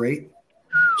 days straight.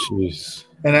 Jeez.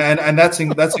 And that's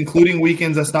including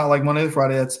weekends. That's not like Monday to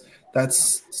Friday.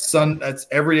 That's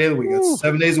every day of the week. That's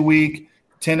 7 days a week,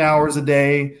 10 hours a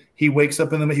day. He would wake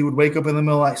up in the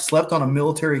middle. I slept on a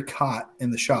military cot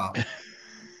in the shop,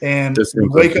 and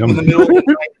would wake up in the middle of the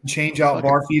night and change out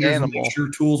bar feeders and make sure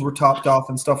tools were topped off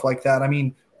and stuff like that. I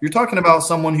mean, you're talking about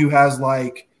someone who has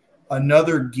like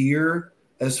another gear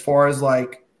as far as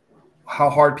like how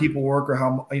hard people work or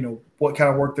how, what kind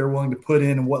of work they're willing to put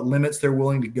in and what limits they're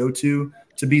willing to go to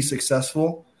be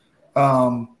successful.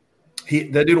 That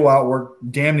dude will outwork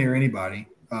damn near anybody.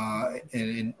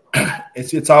 And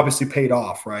it's obviously paid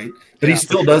off, right? But he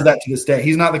still does that to this day.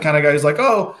 He's not the kind of guy who's like,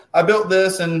 oh, I built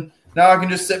this and now I can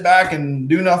just sit back and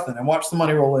do nothing and watch the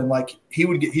money roll in. Like he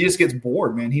just gets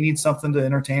bored, man. He needs something to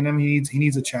entertain him. He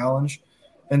needs a challenge.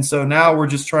 And so now we're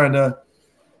just trying to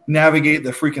navigate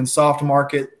the freaking soft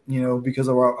market, because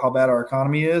of how bad our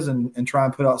economy is and try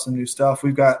and put out some new stuff.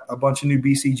 We've got a bunch of new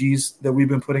BCGs that we've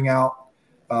been putting out,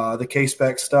 the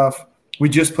K-Spec stuff. We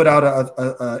just put out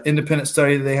a independent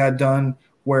study that they had done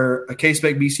where a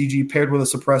K-Spec BCG paired with a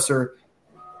suppressor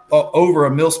over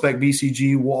a mil-spec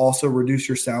BCG will also reduce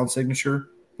your sound signature,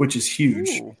 which is huge.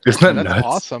 Ooh, Isn't that that's nuts?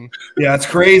 awesome. Yeah, it's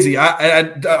crazy.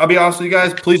 I'll be honest with you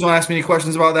guys. Please don't ask me any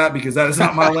questions about that because that is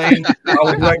not my lane. I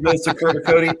will direct those to Kurt or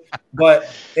Cody. But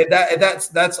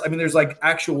that's. I mean, there's like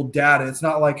actual data. It's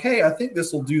not like, hey, I think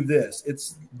this will do this.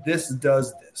 It's this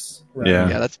does this. Right?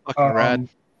 Yeah, that's fucking rad.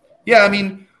 Yeah, I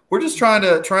mean, we're just trying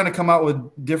to come out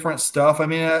with different stuff. I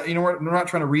mean, we're not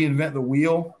trying to reinvent the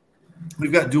wheel.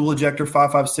 We've got dual ejector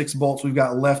 5.56 bolts. We've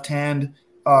got left hand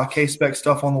K-Spec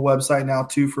stuff on the website now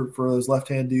too for those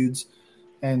left-hand dudes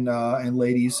and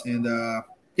ladies. And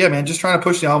yeah, man, just trying to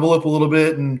push the envelope a little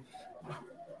bit. And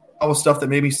with stuff that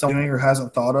maybe someone or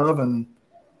hasn't thought of and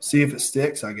see if it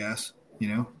sticks, I guess,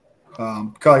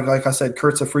 like I said,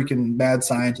 Kurt's a freaking mad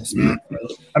scientist, man.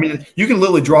 I mean, you can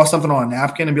literally draw something on a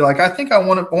napkin and be like, I think I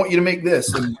want you to make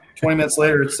this. And 20 minutes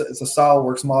later, it's a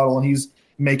SolidWorks model, and he's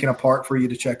making a part for you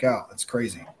to check out. That's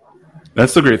crazy.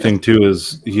 That's the great thing, too,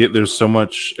 is there's so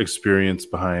much experience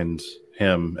behind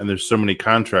him, and there's so many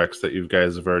contracts that you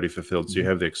guys have already fulfilled. So you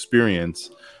have the experience,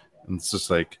 and it's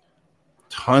just like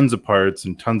tons of parts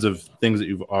and tons of things that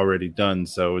you've already done.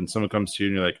 So when someone comes to you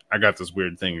and you're like, I got this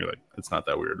weird thing, you're like, it's not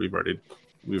that weird. We've already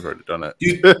done it.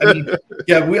 Dude,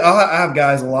 I have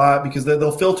guys a lot because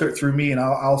they'll filter it through me, and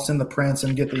I'll send the prints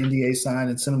and get the NDA signed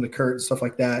and send them to Kurt and stuff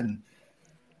like that. And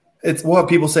we'll have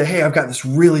people say, hey, I've got this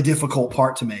really difficult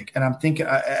part to make. And I'm thinking,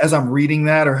 as I'm reading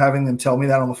that or having them tell me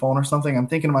that on the phone or something, I'm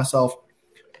thinking to myself,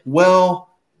 well,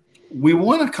 we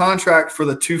won a contract for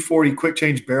the 240 quick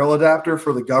change barrel adapter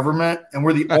for the government, and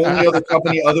we're the only other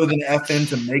company other than FN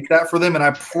to make that for them. And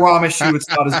I promise you it's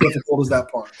not as difficult as that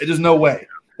part. There's no way.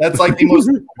 That's like the most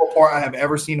difficult part I have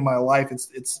ever seen in my life.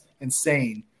 It's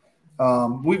insane.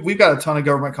 We've got a ton of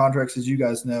government contracts, as you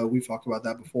guys know. We've talked about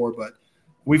that before, but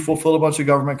we fulfilled a bunch of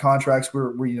government contracts.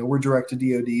 We're direct to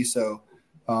DoD, so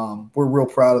we're real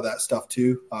proud of that stuff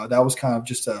too. That was kind of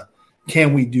just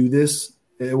can we do this?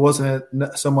 It wasn't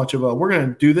so much of we're going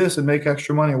to do this and make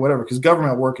extra money or whatever, because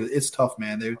government work, it's tough,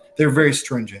 man. They're very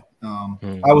stringent.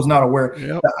 I was not aware.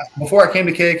 Yep. Before I came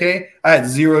to KAK, I had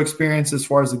zero experience as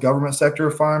far as the government sector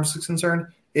of firearms is concerned.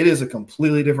 It is a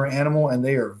completely different animal, and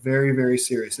they are very, very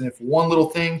serious. And if one little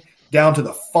thing down to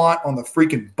the font on the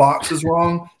freaking box is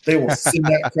wrong, they will send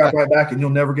that crap right back, and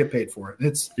you'll never get paid for it.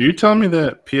 Are you telling me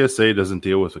that PSA doesn't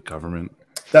deal with the government?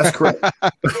 That's correct.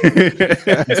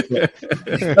 That's correct.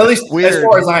 At least weird. As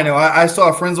far as I know, I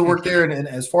saw friends that work there, and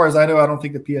as far as I know, I don't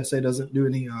think the PSA doesn't do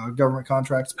any government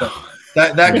contracts. But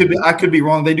that could be, I could be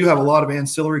wrong. They do have a lot of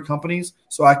ancillary companies,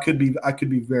 so I could be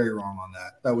very wrong on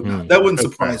that. That wouldn't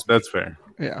surprise me. That's fair.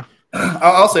 Yeah,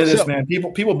 I'll say this, man.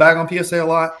 People bag on PSA a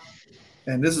lot,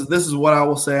 and this is what I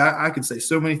will say. I could say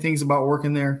so many things about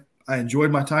working there. I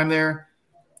enjoyed my time there.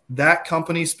 That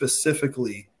company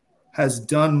specifically has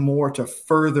done more to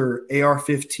further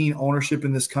AR-15 ownership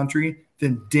in this country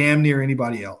than damn near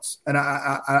anybody else. And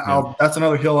that's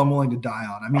another hill I'm willing to die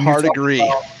on. I mean, hard agree.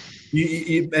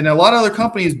 And a lot of other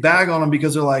companies bag on them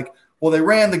because they're like, well, they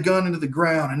ran the gun into the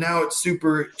ground and now it's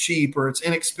super cheap or it's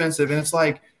inexpensive. And it's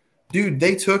like, dude,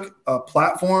 they took a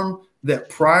platform that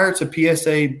prior to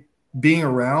PSA being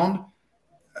around,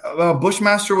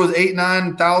 Bushmaster was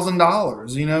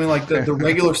 $8,000-$9,000. You know, I mean, like the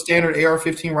regular standard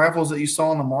AR-15 rifles that you saw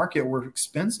on the market were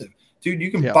expensive. Dude, you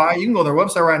can go to their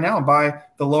website right now and buy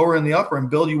the lower and the upper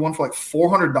and build you one for like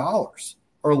 $400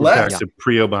 or less. Back to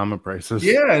pre-Obama prices.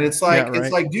 Yeah, and it's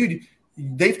like, dude,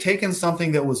 they've taken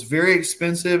something that was very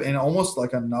expensive and almost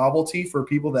like a novelty for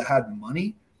people that had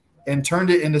money and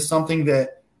turned it into something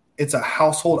that it's a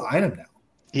household item now.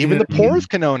 Even the poors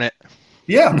can own it.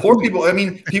 Yeah, poor people. I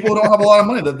mean, people who don't have a lot of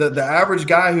money. The average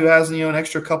guy who has an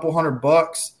extra couple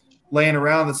 $100 laying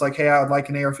around that's like, hey, I would like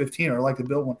an AR-15 or I'd like to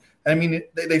build one. I mean,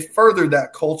 they furthered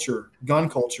that culture, gun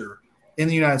culture, in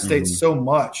the United States so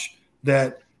much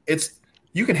that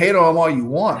you can hate on them all you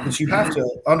want, but you have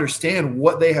to understand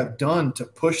what they have done to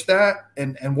push that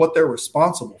and what they're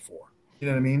responsible for. You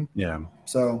know what I mean? Yeah.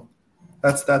 So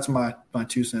that's my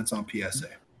 2 cents on PSA.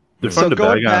 They're fun to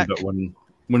bag on, but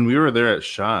when we were there at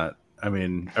SHOT, I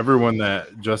mean, everyone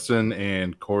that Justin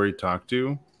and Corey talked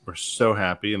to were so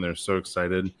happy and they're so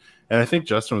excited. And I think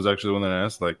Justin was actually the one that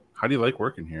asked, like, how do you like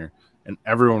working here? And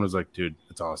everyone was like, dude,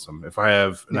 it's awesome. If I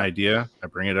have an idea, I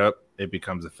bring it up, it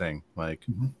becomes a thing. Like,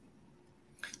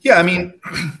 yeah, I mean,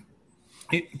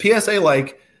 PSA,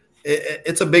 like,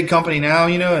 it's a big company now,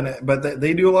 but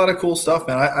they do a lot of cool stuff,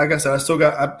 man. Like I said,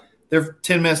 they're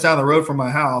 10 minutes down the road from my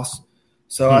house.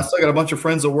 So I still got a bunch of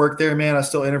friends that work there, man. I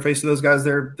still interface with those guys.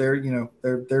 They're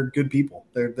good people.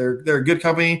 They're a good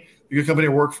company. A good company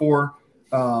to work for.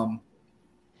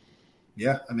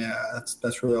 Yeah, I mean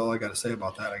that's really all I got to say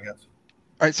about that, I guess.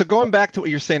 All right, so going back to what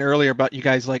you were saying earlier about you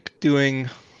guys like doing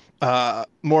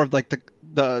more of like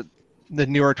the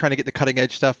newer, trying to get the cutting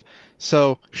edge stuff.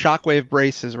 So Shockwave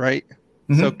braces, right?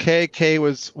 Mm-hmm. So KAK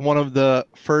was one of the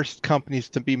first companies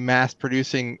to be mass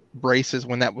producing braces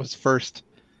when that was first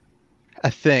a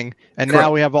thing, and Correct.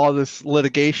 Now we have all this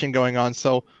litigation going on.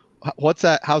 So how's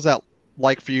that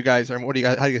like for you guys, or how do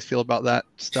you guys feel about that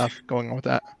stuff going on with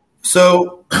that?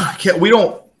 So we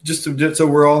don't, so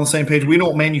we're all on the same page, we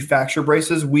don't manufacture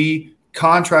braces. We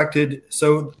contracted.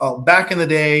 So back in the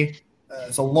day,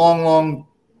 it's a long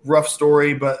rough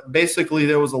story, but basically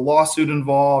there was a lawsuit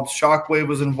involved, Shockwave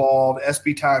was involved,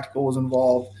 SB Tactical was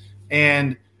involved,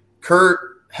 and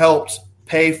Kurt helped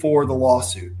pay for the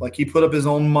lawsuit. Like he put up his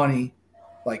own money,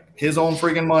 like his own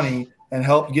freaking money, and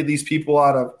helped get these people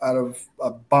out of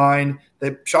a bind.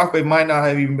 That Shockwave might not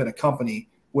have even been a company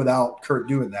without Kurt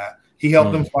doing that. He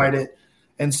helped them fight it.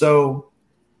 And so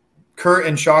Kurt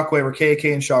and Shockwave, or KAK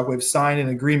and Shockwave, signed an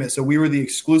agreement. So we were the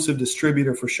exclusive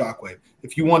distributor for Shockwave.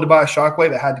 If you wanted to buy a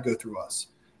Shockwave, it had to go through us.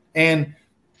 And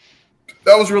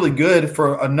that was really good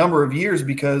for a number of years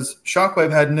because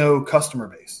Shockwave had no customer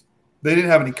base. They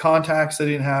didn't have any contacts. They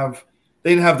didn't have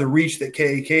the reach that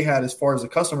KAK had as far as the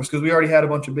customers because we already had a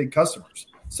bunch of big customers.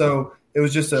 So it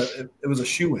was just it was a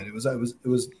shoe-in. It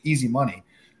was easy money.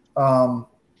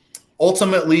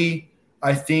 Ultimately,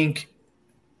 I think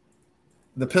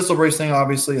the pistol brace thing,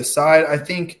 obviously aside, I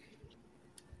think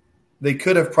they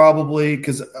could have probably,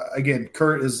 because again,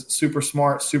 Kurt is super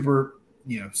smart, super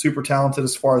talented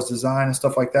as far as design and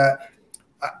stuff like that.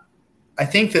 I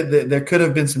think that there could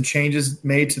have been some changes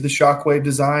made to the Shockwave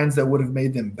designs that would have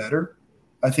made them better.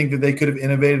 I think that they could have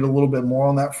innovated a little bit more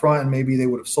on that front, and maybe they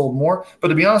would have sold more. But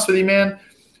to be honest with you, man,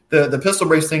 the pistol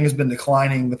brace thing has been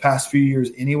declining the past few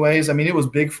years anyways. I mean, it was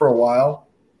big for a while,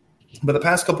 but the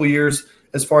past couple of years,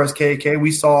 as far as KAK,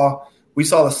 we saw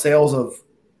the sales of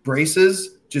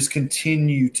braces just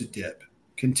continue to dip.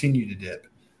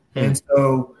 And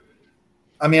so,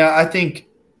 I mean, I think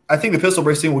the pistol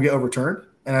brace thing will get overturned,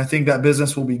 and I think that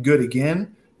business will be good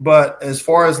again. But as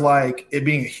far as like it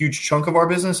being a huge chunk of our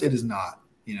business, it is not.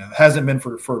 It hasn't been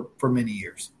for many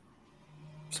years.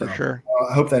 So, for sure.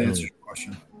 I hope that answers your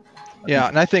question. Yeah,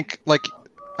 and I think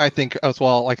as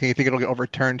well, like I think it'll get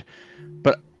overturned,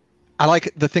 but I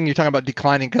like the thing you're talking about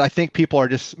declining because I think people are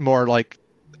just more like,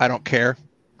 I don't care.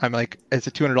 I'm like, it's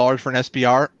a $200 for an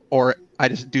SBR, or I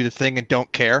just do the thing and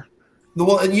don't care.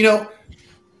 Well, and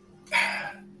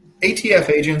ATF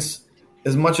agents,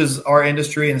 as much as our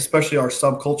industry and especially our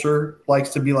subculture likes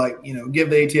to be like,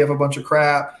 give the ATF a bunch of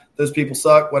crap. Those people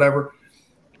suck, whatever.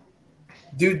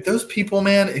 Dude, those people,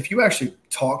 man, if you actually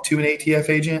talk to an ATF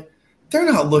agent, they're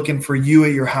not looking for you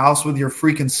at your house with your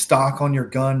freaking stock on your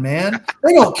gun, man.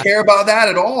 They don't care about that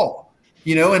at all.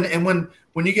 And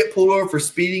when you get pulled over for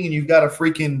speeding and you've got a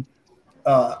freaking,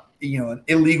 an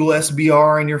illegal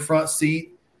SBR in your front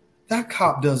seat, that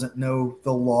cop doesn't know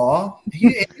the law.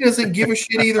 He doesn't give a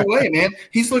shit either way, man.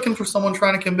 He's looking for someone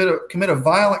trying to commit a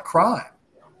violent crime.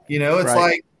 It's right.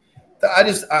 Like,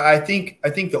 I think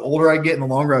the older I get and the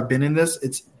longer I've been in this,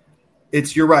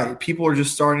 you're right. People are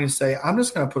just starting to say, I'm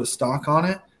just going to put a stock on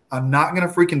it. I'm not going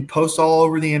to freaking post all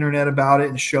over the internet about it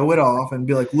and show it off and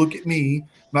be like, look at me. I'm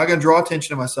not going to draw attention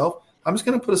to myself. I'm just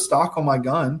going to put a stock on my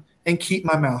gun and keep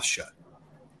my mouth shut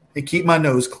and keep my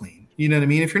nose clean. You know what I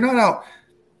mean? If you're not out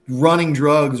running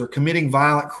drugs or committing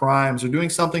violent crimes or doing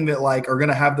something that like are going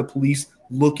to have the police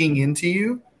looking into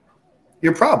you,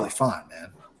 you're probably fine, man.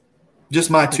 Just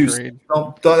my two cents.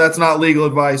 That's not legal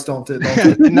advice. Don't.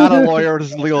 Not a lawyer.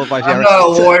 This is legal advice. I'm not a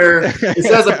lawyer. It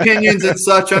says opinions and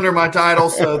such under my title,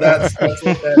 so that's what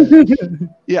that is.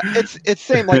 Yeah, it's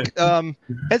same like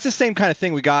it's the same kind of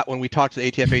thing we got when we talked to the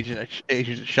ATF agents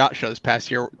at SHOT Show this past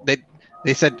year.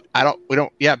 They said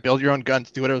build your own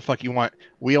guns, do whatever the fuck you want.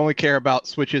 We only care about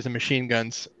switches and machine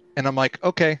guns. And I'm like,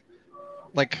 okay,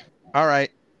 like all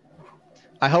right.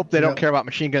 I hope they don't care about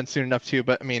machine guns soon enough too.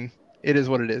 But I mean, it is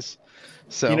what it is.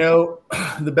 So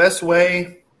the best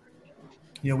way,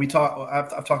 I've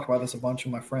talked about this a bunch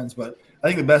with my friends, but I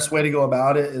think the best way to go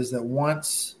about it is that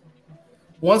once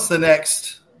the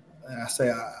next, I say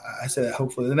that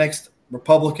hopefully the next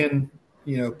Republican,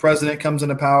 president comes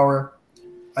into power,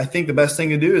 I think the best thing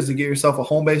to do is to get yourself a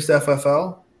home-based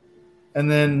FFL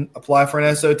and then apply for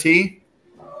an SOT and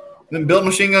then build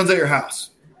machine guns at your house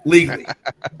legally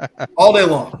all day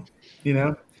long,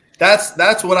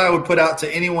 That's what I would put out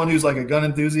to anyone who's like a gun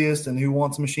enthusiast and who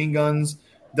wants machine guns,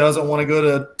 doesn't want to go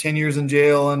to 10 years in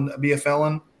jail and be a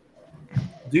felon.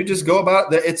 Dude, just go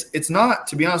about it. It's not,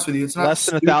 to be honest with you, it's not less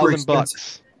than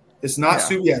 $1,000. It's not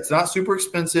it's not super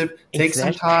expensive. Take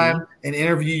some time and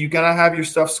interview. You gotta have your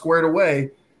stuff squared away,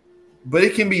 but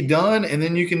it can be done, and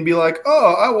then you can be like,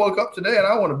 oh, I woke up today and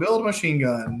I want to build a machine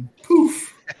gun.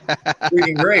 Poof,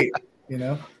 freaking great,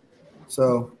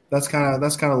 So that's kind of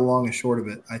the long and short of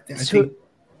it. I think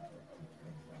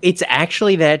it's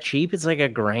actually that cheap. It's like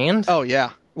 $1,000. Oh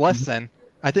yeah, less than.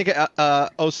 I think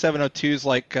 0702 is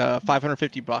like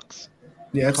 $550.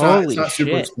 Yeah, it's not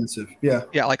super expensive. Yeah,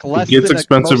 like less. It gets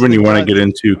expensive when you want to get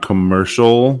into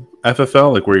commercial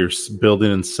FFL, like where you're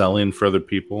building and selling for other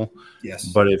people. Yes,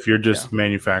 but if you're just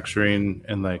manufacturing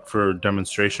and like for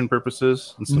demonstration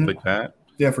purposes and stuff like that,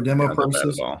 for demo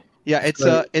purposes. Yeah,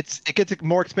 it gets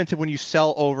more expensive when you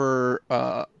sell over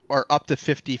or up to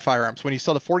 50 firearms. When you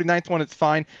sell the 49th one, it's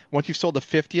fine. Once you've sold the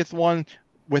 50th one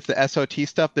with the SOT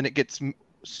stuff, then it gets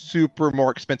super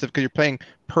more expensive because you're paying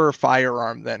per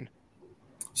firearm then.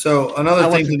 So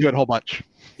another thing to do it a whole bunch.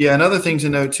 Yeah, another thing to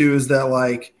note too is that,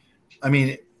 like, I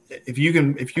mean, if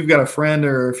you've got a friend,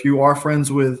 or if you are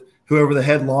friends with whoever the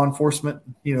head law enforcement,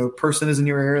 person is in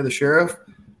your area, the sheriff,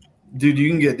 dude, you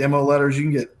can get demo letters, you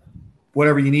can get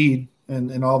whatever you need,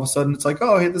 and all of a sudden it's like,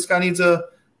 oh, hey, this guy needs a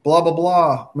blah blah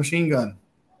blah machine gun.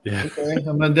 Yeah. Okay,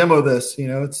 I'm gonna demo this.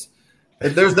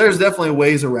 There's definitely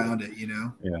ways around it. Yeah.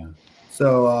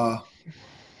 So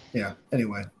yeah.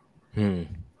 Anyway.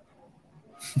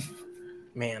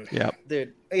 Man, yeah,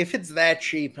 dude, if it's that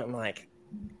cheap, I'm like,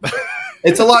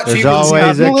 it's a lot cheaper. There's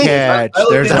always a catch.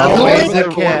 There's always a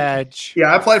catch.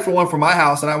 Yeah, I applied for one for my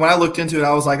house, and when I looked into it,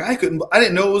 I was like, I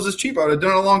didn't know it was this cheap. I would have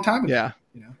done it a long time ago. Yeah,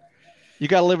 you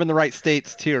got to live in the right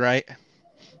states too, right?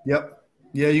 Yep.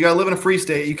 Yeah, you got to live in a free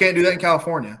state. You can't do that in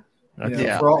California.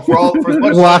 Yeah. For as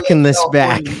much walking this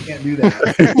back. You can't do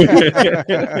that.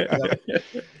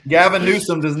 Gavin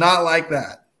Newsom does not like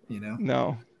that.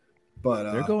 No.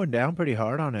 But they're going down pretty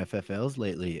hard on FFLs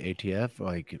lately. ATF,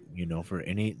 for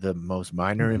the most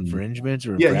minor infringements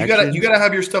or infractions. you gotta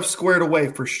have your stuff squared away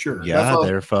for sure. Yeah,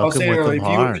 they're fucking with them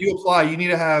hard. If you apply, you need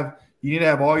to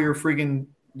have all your freaking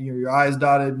your I's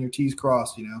dotted and your T's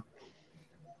crossed.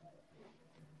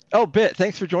 Oh, Bit,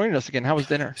 thanks for joining us again. How was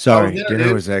dinner? Sorry,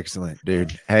 dinner was excellent,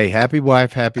 dude. Hey, happy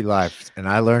wife, happy life. And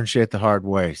I learned shit the hard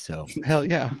way, so. Hell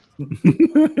yeah.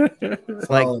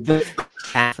 Like,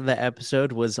 half of the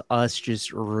episode was us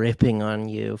just ripping on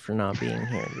you for not being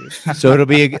here, dude. So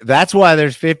that's why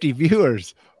there's 50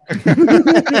 viewers.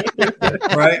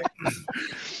 Right?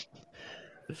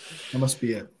 That must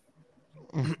be it.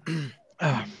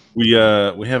 We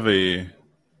have a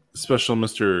special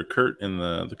Mr. Kurt in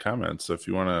the comments, so if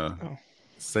you want to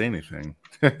say anything.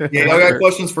 Yeah, I got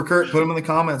questions for Kurt. Put them in the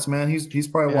comments, man. He's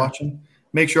probably watching.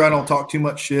 Make sure I don't talk too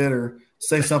much shit or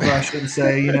say something I shouldn't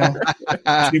say.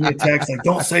 Shoot me a text like,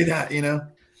 don't say that.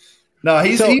 No,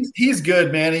 he's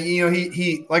good, man.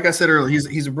 He like I said earlier,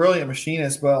 he's a brilliant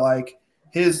machinist, but like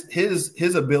his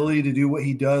ability to do what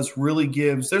he does really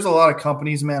gives. There's a lot of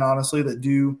companies, man, honestly, that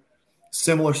do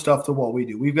similar stuff to what we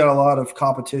do. We've got a lot of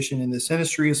competition in this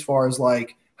industry as far as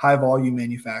like high volume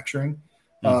manufacturing.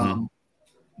 Mm-hmm.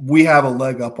 We have a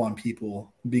leg up on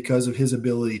people because of his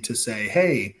ability to say,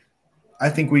 hey, I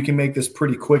think we can make this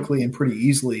pretty quickly and pretty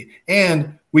easily.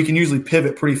 And we can usually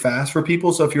pivot pretty fast for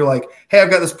people. So if you're like, hey, I've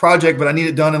got this project, but I need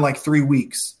it done in like 3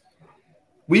 weeks,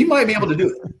 we might be able to do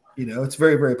it. It's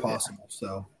very, very possible.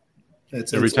 So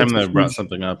every time they brought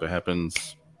something up, it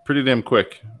happens pretty damn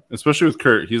quick, especially with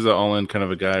Kurt. He's an all-in kind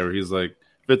of a guy where he's like,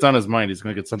 if it's on his mind, he's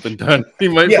going to get something done. He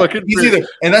might fucking.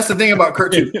 And that's the thing about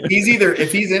Kurt too.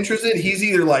 If he's interested, he's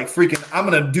either like freaking, I'm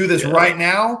going to do this right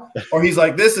now, or he's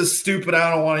like, this is stupid.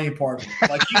 I don't want any part of it.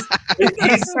 Like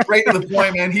he's straight to the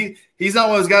point, man. He's not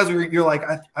one of those guys where you're like,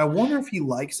 I wonder if he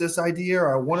likes this idea,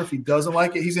 or I wonder if he doesn't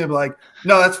like it. He's going to be like,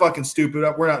 no, that's fucking stupid.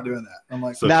 We're not doing that. I'm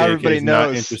like, so now KAK everybody knows.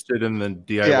 Not interested in the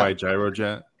DIY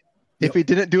gyrojet. If he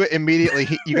didn't do it immediately,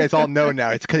 you guys all know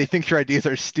now. It's because he thinks your ideas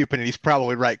are stupid, and he's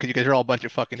probably right because you guys are all a bunch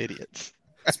of fucking idiots.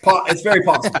 It's very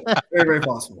possible. Very, very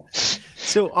possible.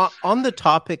 So on the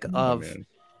topic of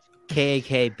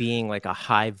KAK being like a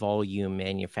high volume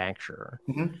manufacturer,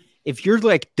 if you're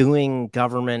like doing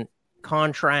government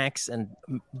contracts and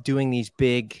doing these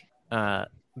big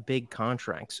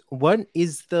contracts, what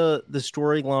is the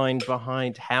storyline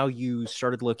behind how you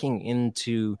started looking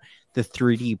into the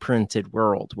 3D printed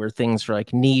world, where things are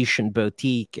like niche and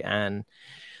boutique and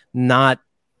not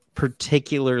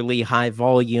particularly high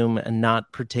volume and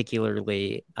not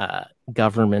particularly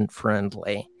government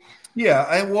friendly? Yeah.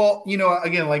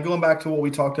 Again, like going back to what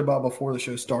we talked about before the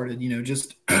show started,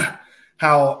 just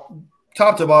how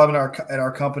top to bottom at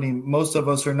our company, most of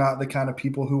us are not the kind of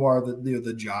people who are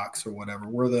the jocks or whatever.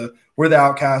 We're the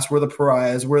outcasts, we're the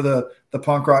pariahs, we're the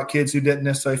punk rock kids who didn't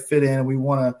necessarily fit in.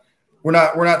 We're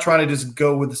not trying to just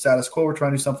go with the status quo. We're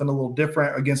trying to do something a little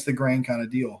different, against the grain kind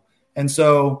of deal. And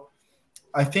so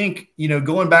I think,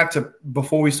 going back to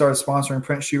before we started sponsoring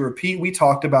Print Shoot Repeat, we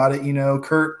talked about it.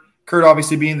 Kurt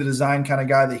obviously being the design kind of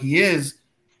guy that he is,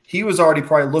 he was already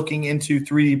probably looking into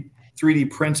 3D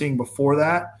printing before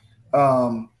that.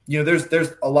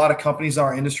 There's a lot of companies in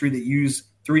our industry that use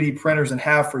 3D printers and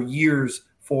have for years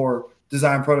for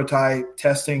design, prototype,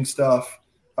 testing stuff.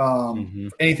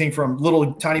 Anything from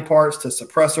little tiny parts to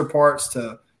suppressor parts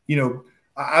to,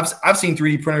 I've seen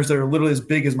 3D printers that are literally as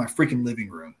big as my freaking living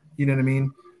room. You know what I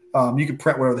mean? You can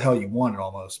print whatever the hell you want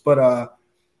almost. But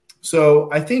so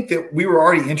I think that we were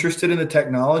already interested in the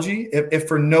technology, if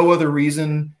for no other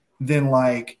reason than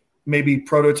like maybe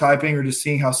prototyping or just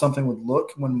seeing how something would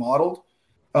look when modeled.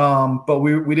 But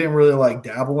we didn't really like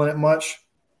dabble in it much.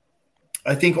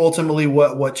 I think ultimately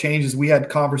what changed is we had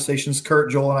conversations.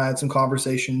 Kurt, Joel, and I had some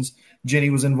conversations.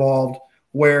 Jenny was involved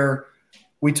where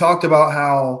we talked about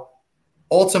how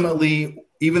ultimately,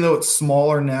 even though it's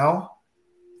smaller now,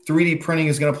 3D printing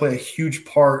is going to play a huge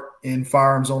part in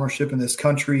firearms ownership in this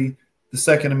country, the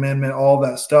Second Amendment, all of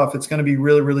that stuff. It's going to be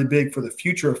really, really big for the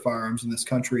future of firearms in this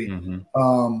country.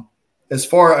 Mm-hmm.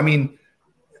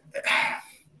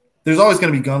 There's always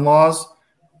going to be gun laws.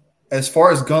 As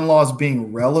far as gun laws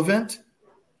being relevant,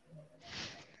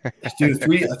 dude, a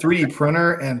 3D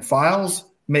printer and files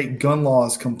make gun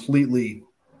laws completely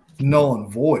null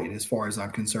and void as far as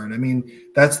I'm concerned. I mean,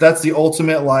 that's the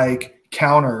ultimate like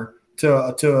counter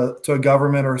to a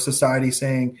government or a society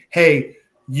saying, hey,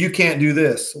 you can't do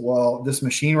this. Well, this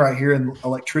machine right here and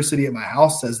electricity at my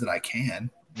house says that I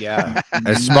can. Yeah.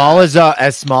 as small as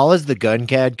the gun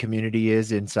CAD community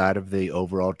is inside of the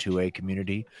overall 2A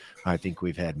community, I think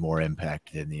we've had more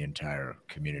impact than the entire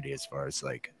community as far as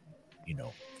like,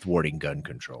 thwarting gun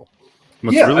control.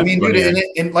 Yeah, really, I mean, dude,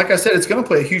 and like I said, it's going to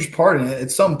play a huge part in it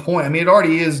at some point. I mean, it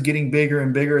already is getting bigger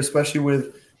and bigger, especially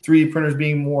with 3D printers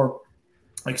being more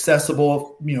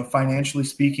accessible, financially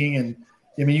speaking. And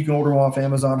I mean, you can order one off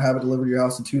Amazon, have it delivered to your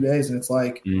house in 2 days, and it's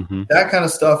like that kind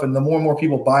of stuff. And the more and more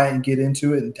people buy it and get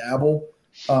into it and dabble,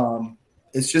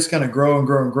 it's just going to grow and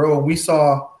grow and grow. And we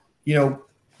saw,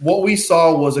 what we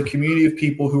saw was a community of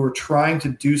people who were trying to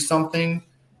do something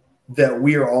that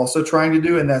we are also trying to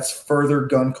do, and that's further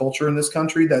gun culture in this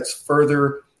country. That's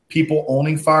further people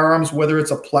owning firearms, whether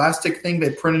it's a plastic thing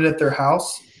they printed at their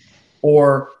house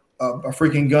or a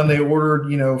freaking gun they ordered,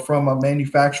 from a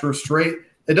manufacturer straight.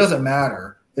 It doesn't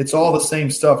matter. It's all the same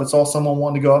stuff. It's all someone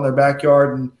wanting to go out in their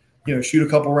backyard and, shoot a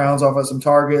couple rounds off at some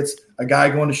targets, a guy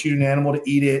going to shoot an animal to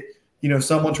eat it,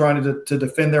 someone trying to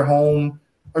defend their home,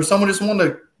 or someone just wanting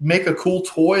to make a cool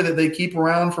toy that they keep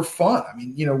around for fun. I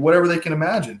mean, whatever they can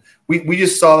imagine. We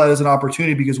just saw that as an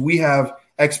opportunity because we have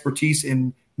expertise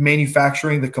in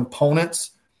manufacturing the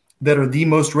components that are the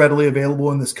most readily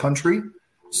available in this country.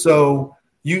 So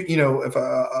if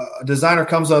a designer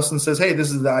comes to us and says, hey,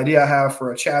 this is the idea I have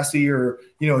for a chassis or,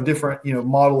 a different,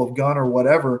 model of gun or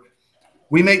whatever,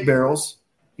 we make barrels,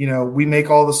 we make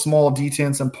all the small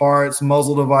detents and parts,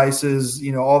 muzzle devices,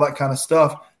 all that kind of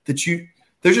stuff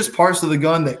there's just parts of the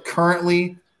gun that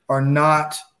currently are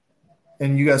not,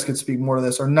 and you guys could speak more to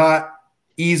this, are not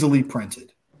easily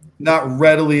printed, not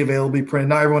readily availably printed.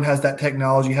 Not everyone has that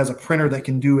technology, has a printer that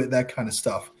can do it, that kind of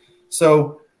stuff.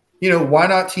 So, why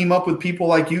not team up with people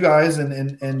like you guys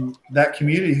and that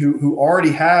community who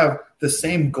already have the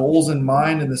same goals in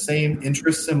mind and the same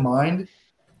interests in mind?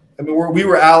 I mean, we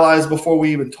were allies before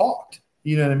we even talked.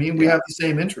 You know what I mean? We have the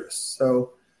same interests.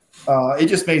 So it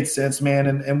just made sense, man.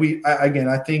 And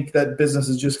I think that business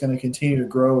is just going to continue to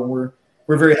grow, and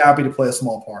we're very happy to play a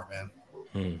small part,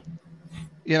 man.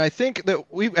 Yeah, and I think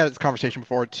that we've had this conversation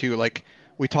before too. Like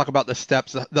we talk about the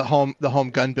steps, the home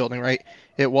gun building, right?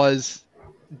 It was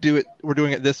we're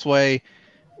doing it this way,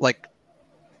 like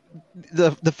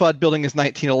the FUD building is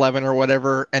 1911 or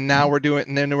whatever, and now we're doing it.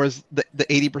 And then there was the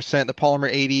 80%, the polymer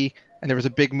 80, and there was a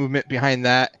big movement behind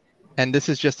that. And this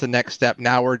is just the next step.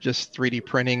 Now we're just 3D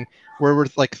printing, where we're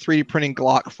like 3D printing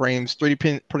Glock frames,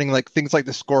 3D printing like things like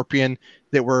the Scorpion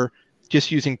that we're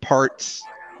just using parts,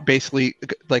 basically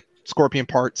like Scorpion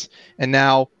parts. And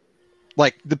now,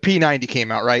 like the P90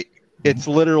 came out, right? It's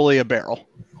literally a barrel.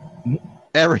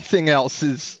 Everything else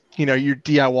is, you're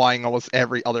DIYing almost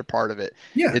every other part of it.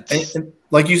 Yeah, and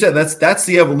like you said, that's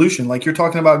the evolution. Like you're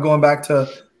talking about going back to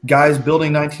guys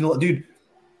building 1911. Dude,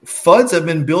 FUDs have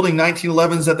been building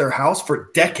 1911s at their house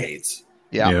for decades.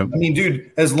 Yeah. I mean,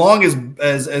 dude, as long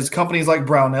as companies like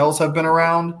Brownells have been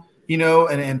around,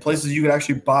 and places you could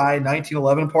actually buy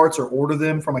 1911 parts or order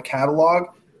them from a catalog,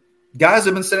 guys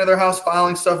have been sitting at their house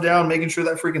filing stuff down, making sure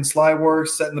that freaking slide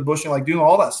works, setting the bushing, like doing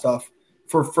all that stuff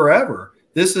for forever.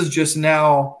 This is just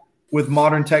now with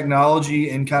modern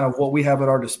technology and kind of what we have at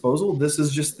our disposal. This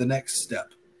is just the next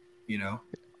step,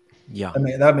 Yeah. I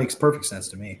mean, that makes perfect sense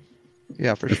to me.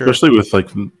 Yeah, for sure. Especially with like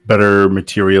better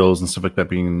materials and stuff like that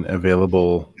being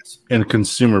available in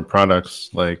consumer products,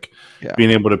 like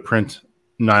being able to print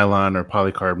nylon or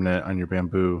polycarbonate on your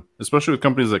bamboo, especially with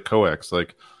companies like KAK.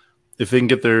 Like if they can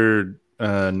get their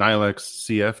Nylex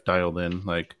CF dialed in,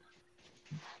 like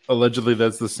allegedly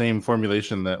that's the same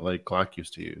formulation that like Glock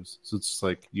used to use. So it's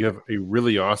like you have a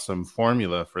really awesome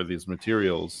formula for these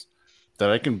materials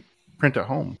that I can print at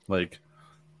home. Like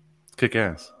kick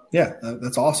ass. Yeah,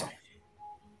 that's awesome.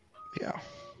 Yeah.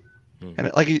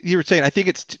 And like you were saying, I think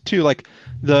it's too like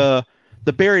the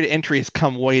the barrier to entry has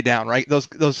come way down, right?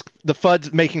 The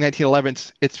FUDs making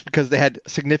 1911s, it's because they had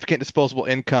significant disposable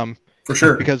income For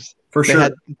sure. because For they sure.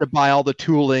 had to buy all the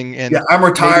tooling and I'm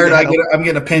retired. I'm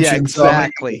getting a pension. Yeah,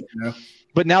 exactly. So you know.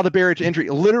 But now the barrier to entry,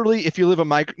 literally, if you live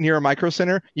near a micro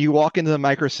center, you walk into the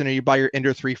micro center, you buy your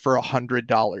Ender 3 for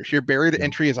 $100. Your barrier to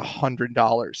entry is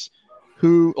 $100.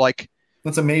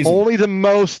 That's amazing. Only the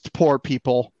most poor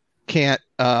people can't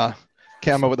come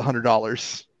up with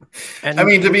 $100. And I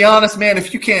mean, to be honest, man,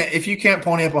 if you can't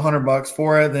pony up $100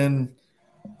 for it, then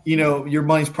your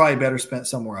money's probably better spent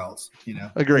somewhere else.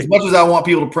 Agree. As much as I want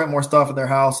people to print more stuff at their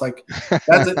house, like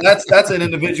that's an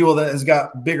individual that has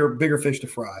got bigger fish to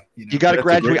fry. You got to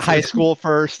graduate high school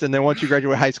first, and then once you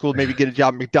graduate high school, maybe get a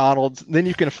job at McDonald's, then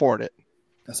you can afford it.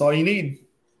 That's all you need.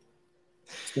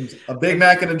 A Big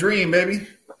Mac and a dream, baby.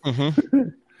 Mm-hmm.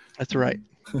 That's right.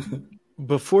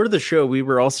 Before the show, we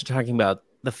were also talking about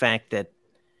the fact that,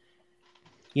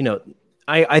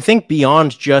 I think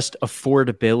beyond just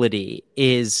affordability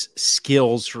is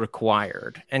skills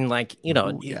required. And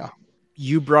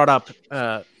you brought up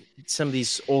some of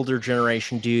these older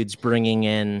generation dudes bringing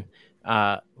in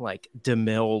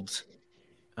demilled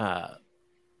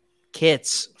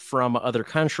kits from other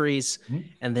countries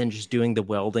and then just doing the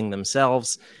welding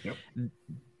themselves. Yep.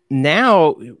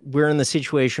 Now we're in the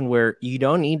situation where you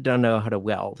don't need to know how to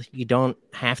weld. You don't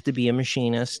have to be a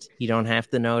machinist. You don't have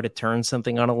to know how to turn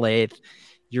something on a lathe.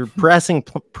 You're pressing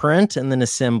print and then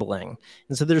assembling.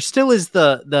 And so there still is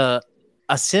the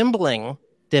assembling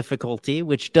difficulty,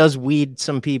 which does weed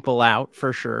some people out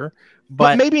for sure.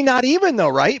 But maybe not even though,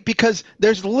 right? Because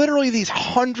there's literally these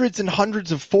hundreds and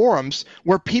hundreds of forums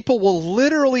where people will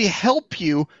literally help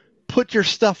you put your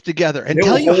stuff together and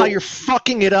tell you how you're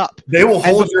fucking it up. They will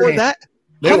hold your hand.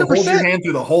 They will 100%. hold your hand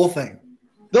through the whole thing.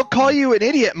 They'll call you an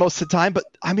idiot most of the time, but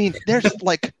I mean, there's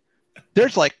like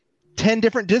 10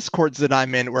 different Discords that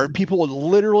I'm in where people will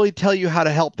literally tell you how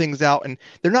to help things out, and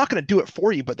they're not going to do it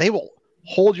for you, but they will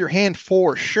hold your hand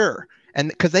for sure. And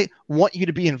because they want you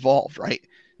to be involved, right?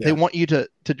 Yeah. They want you to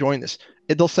join this.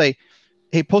 They'll say,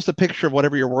 hey, post a picture of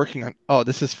whatever you're working on. Oh,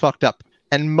 this is fucked up.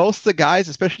 And most of the guys,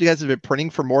 especially guys that have been printing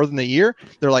for more than a year,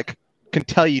 they're like, can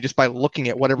tell you just by looking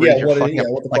at whatever you're fucking up.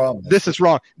 What the like, problem is. This is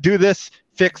wrong. Do this.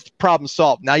 Fixed. Problem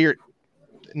solved. Now you're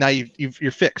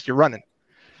fixed. You're running.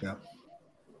 Yeah.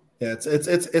 Yeah.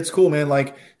 It's cool, man.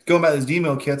 Like going back to those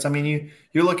D-mill kits. I mean,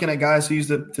 you're looking at guys who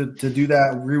use it to do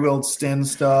that re-weld stem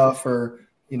stuff, or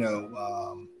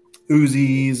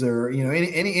Uzis, or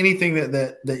anything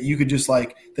that you could just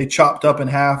they chopped up in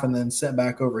half and then sent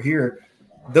back over here.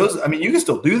 Those, I mean, you can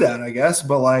still do that, I guess,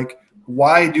 but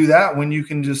why do that when you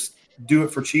can just do it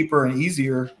for cheaper and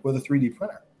easier with a 3D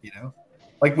printer?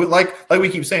 Like we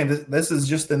keep saying, this is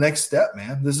just the next step,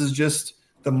 man. This is just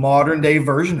the modern day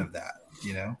version of that.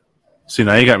 See,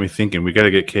 now you got me thinking. We got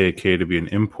to get KAK to be an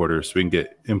importer so we can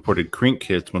get imported crink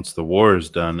kits once the war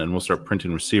is done, and we'll start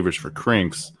printing receivers for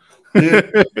crinks.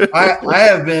 Dude, I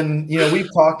have been,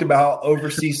 we've talked about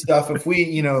overseas stuff. If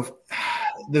we,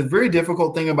 the very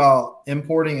difficult thing about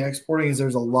importing and exporting is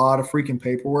there's a lot of freaking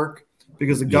paperwork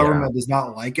because the government does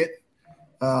not like it.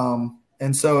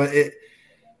 And so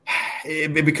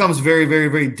it becomes very, very,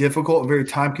 very difficult, very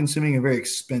time consuming, and very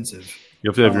expensive. You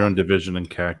have to have your own division in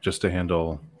KAK just to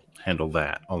handle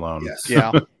that alone. Yes.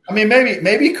 Yeah. I mean,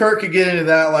 maybe Kurt could get into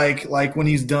that, like when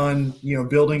he's done,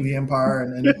 building the empire,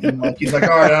 and he's like, all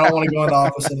right, I don't want to go in the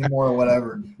office anymore or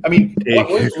whatever. I mean,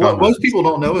 what most people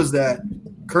don't know is that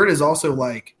Kurt is also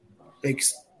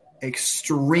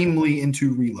extremely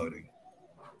into reloading.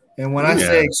 And when I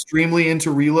say extremely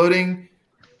into reloading,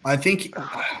 I think,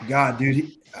 God, dude,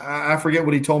 I forget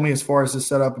what he told me as far as the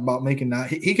setup about making that.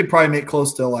 He could probably make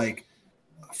close to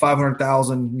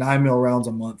 500,000 9mm rounds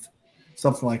a month,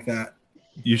 something like that.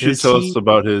 You should tell us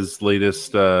about his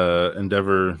latest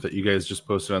endeavor that you guys just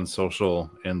posted on social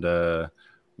and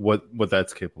what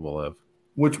that's capable of.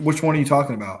 Which one are you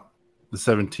talking about? The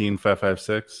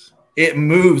 17556. It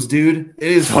moves, dude.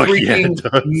 It is freaking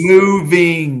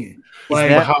moving.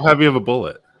 How heavy of a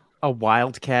bullet? A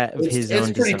Wildcat of his own.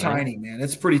 It's pretty design. tiny, man.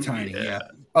 It's pretty tiny. Yeah.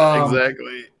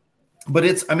 Exactly. But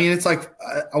I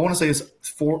want to say it's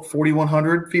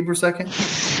 4,100 feet per second.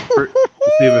 You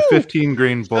have a 15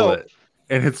 grain bullet,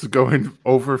 and it's going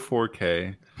over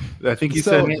 4K. I think you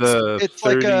said it's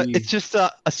 30... it's just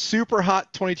a super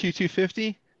hot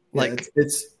 22-250.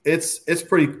 It's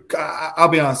pretty. I'll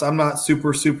be honest. I'm not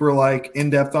super in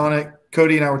depth on it.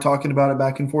 Cody and I were talking about it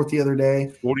back and forth the other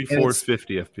day.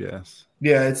 4450 FPS.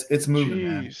 Yeah, it's moving,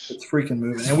 man. It's freaking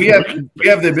moving, and we have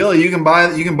the ability. You can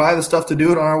buy the stuff to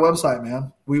do it on our website,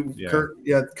 man.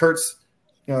 Kurt's,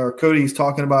 or Cody's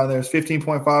talking about it. There's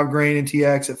 15.5 grain in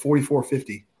TX at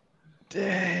 4450.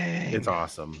 Dang. It's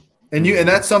awesome. And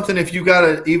that's something, if you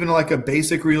got even like a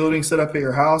basic reloading setup at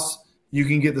your house, you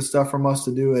can get the stuff from us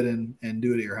to do it and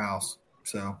do it at your house.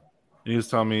 So You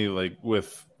just tell me, like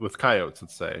with coyotes,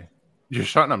 let's say, you're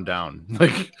shutting them down.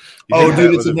 Like,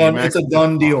 dude, it's a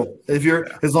done deal. If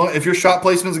your shot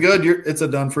placement's good, it's a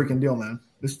done freaking deal, man.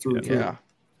 It's through.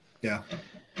 Yeah.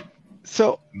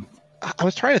 So I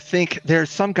was trying to think. There's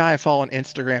some guy I follow on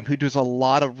Instagram who does a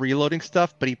lot of reloading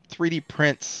stuff, but he 3D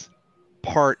prints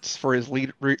parts for his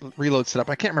reload setup.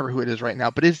 I can't remember who it is right now,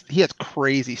 but he has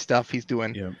crazy stuff he's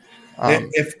doing. Yeah.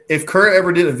 If Kurt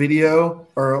ever did a video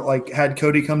or like had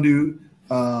Cody come do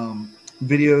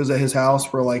videos at his house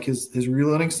for like his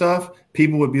reloading stuff,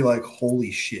 people would be like,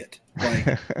 "Holy shit!" Like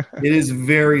it is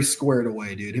very squared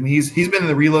away, dude. I mean, he's been in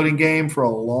the reloading game for a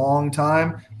long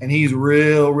time, and he's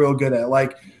real good at it.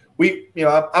 Like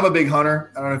I'm a big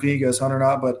hunter. I don't know if you guys hunt or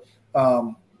not, but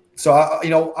so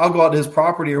I'll go out to his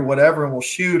property or whatever, and we'll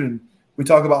shoot, and we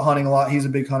talk about hunting a lot. He's a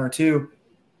big hunter too.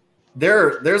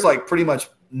 There's like pretty much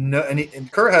no,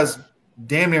 and Kurt has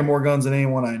damn near more guns than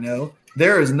anyone I know.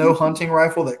 There is no hunting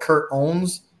rifle that Kurt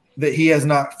owns that he has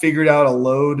not figured out a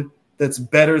load that's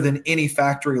better than any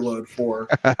factory load for,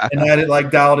 and had it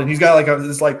like dialed in. He's got like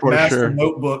this like master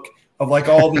notebook of like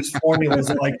all these formulas,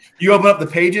 and like you open up the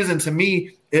pages, and to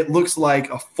me, it looks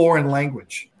like a foreign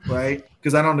language, right?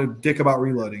 Because I don't know dick about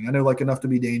reloading. I know like enough to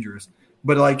be dangerous,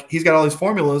 but like he's got all these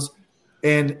formulas,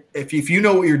 and if you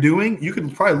know what you're doing, you can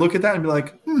probably look at that and be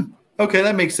like, okay,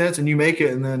 that makes sense, and you make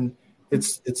it, and then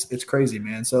it's crazy,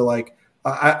 man. So like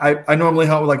I normally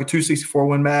hunt with like a 264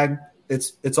 Win Mag.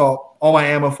 It's all my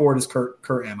ammo for it is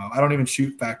Kurt ammo. I don't even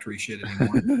shoot factory shit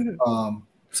anymore.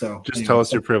 So just tell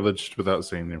us you're privileged without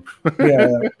saying them. Yeah,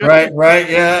 right,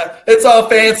 yeah. It's all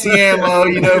fancy ammo,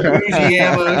 bougie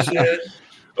ammo shit.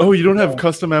 Oh, you don't have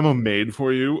custom ammo made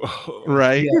for you,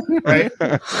 right? Yeah, right.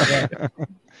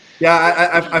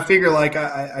 Yeah, I figure like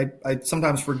I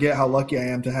sometimes forget how lucky I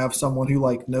am to have someone who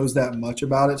like knows that much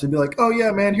about it to be like, oh yeah,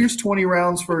 man, here's 20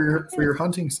 rounds for your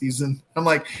hunting season. I'm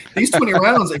like, these 20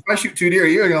 rounds, if I shoot 2 deer a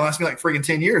year, they're gonna last me like freaking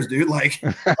 10 years, dude. Like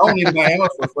I don't need to buy ammo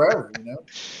for forever,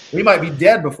 We might be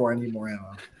dead before I need more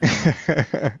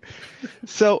ammo.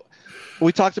 So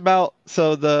we talked about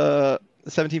the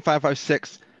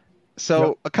 17556.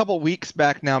 So a couple weeks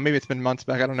back now, maybe it's been months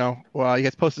back, I don't know. Well, you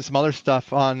guys posted some other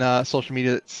stuff on social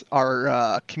media that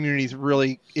our community's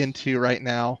really into right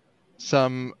now.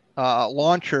 Some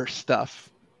launcher stuff.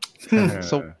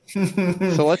 So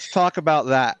let's talk about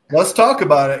that. Let's talk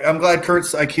about it. I'm glad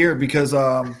Kurt's like here because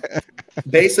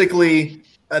basically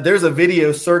there's a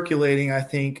video circulating. I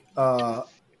think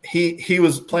he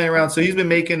was playing around. So he's been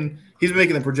making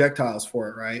the projectiles for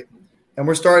it, right? And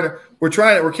we're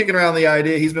kicking around the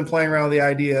idea. He's been playing around with the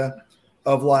idea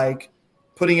of like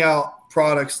putting out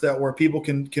products where people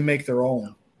can make their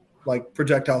own, like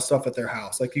projectile stuff at their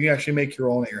house. Like you can actually make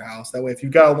your own at your house. That way, if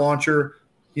you've got a launcher,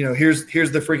 here's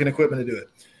the freaking equipment to do it.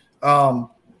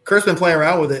 Kurt's been playing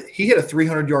around with it. He hit a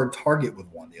 300-yard target with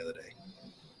one the other day.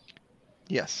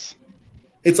 Yes.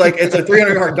 It's a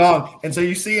 300-yard gong. And so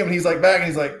you see him and he's like back and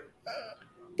he's like,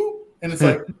 boop. And it's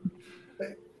like,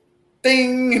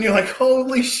 ding, and you're like,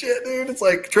 holy shit, dude! It's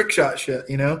like trick shot shit,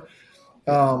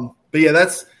 But yeah,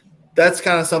 that's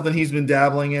kind of something he's been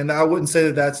dabbling in. I wouldn't say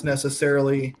that that's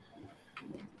necessarily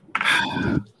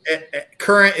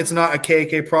current. It's not a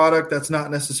KAK product. That's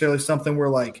not necessarily something we're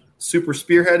like super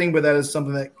spearheading, but that is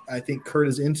something that I think Kurt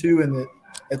is into, and that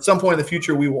at some point in the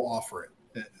future we will offer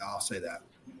it. I'll say that.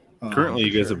 Currently, you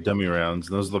guys have dummy rounds,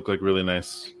 and those look like really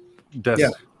nice desks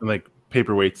and like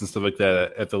paperweights and stuff like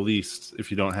that at the least if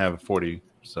you don't have 40.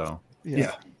 So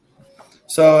yeah.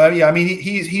 So I mean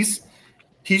he's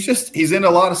into a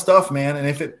lot of stuff, man, and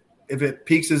if it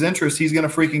piques his interest, he's gonna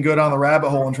freaking go down the rabbit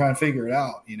hole and try and figure it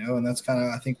out, and that's kind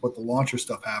of I think what the launcher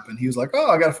stuff happened. He was like, oh,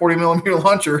 I got a 40 millimeter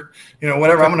launcher,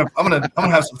 whatever, I'm gonna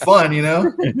have some fun,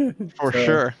 For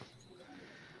sure.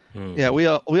 Yeah, we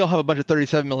all have a bunch of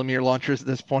 37 millimeter launchers at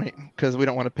this point because we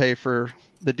don't want to pay for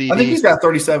the DD. I think he's got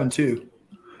 37 too.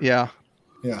 Yeah.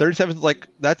 37 is like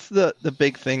that's the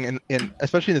big thing in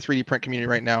especially in the 3D print community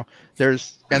right now.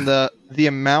 The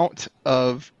amount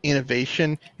of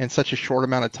innovation in such a short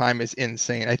amount of time is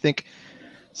insane. I think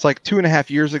it's like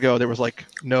 2.5 years ago there was like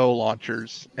no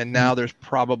launchers, and now there's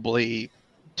probably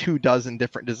 24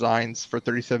 different designs for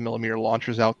 37 millimeter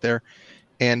launchers out there.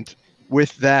 And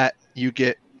with that, you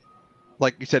get,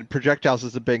 like you said, projectiles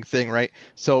is a big thing, right?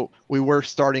 So we were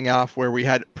starting off where we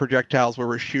had projectiles where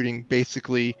we're shooting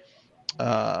basically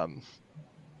a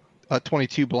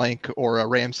 22 blank or a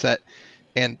ram set,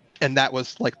 and and that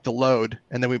was like the load,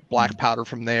 and then we black powder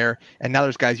from there, and now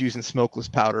there's guys using smokeless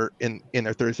powder in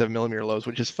their 37 millimeter loads,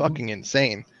 which is fucking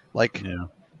insane. Like,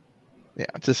 yeah,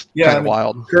 it's just kind of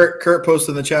wild. Kurt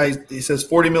posted in the chat. He says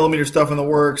 40 millimeter stuff in the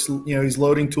works. You know, he's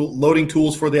loading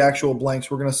tools for the actual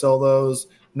blanks. We're going to sell those,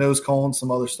 nose cones,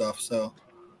 some other stuff. So,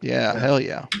 yeah, hell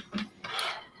yeah.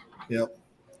 Yep.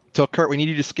 So Kurt, we need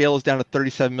you to scale us down to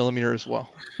 37 millimeter as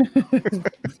well.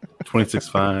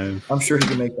 26.5. I'm sure he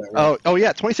can make that work. Oh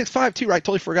yeah, 26.5 too. Right,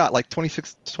 totally forgot. Like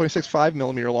 26.5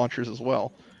 millimeter launchers as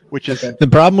well. Which is the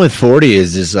problem with 40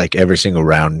 is like every single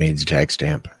round needs a tag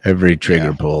stamp. Every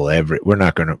trigger pull, we're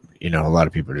not gonna, a lot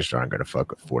of people just aren't gonna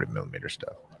fuck with 40 millimeter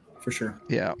stuff. For sure.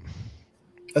 Yeah.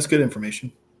 That's good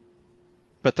information.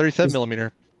 But 37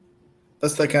 millimeter.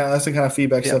 That's the kind of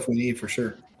feedback stuff we need for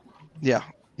sure. Yeah.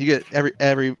 You get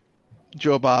every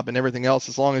Joe Bob and everything else,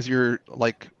 as long as you're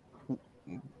like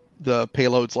the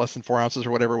payload's less than 4 ounces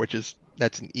or whatever,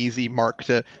 that's an easy mark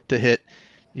to hit.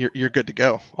 You're good to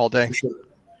go all day.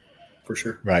 For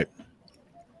sure. Right.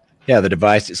 Yeah, the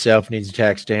device itself needs a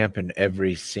tax stamp, and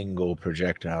every single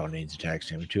projectile needs a tax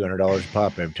stamp. $200 a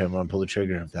pop every time I pull the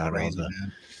trigger without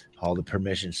all the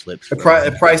permission slips.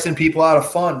 Pricing people out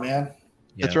of fun, man.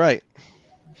 Yeah. That's right.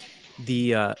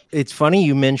 It's funny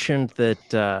you mentioned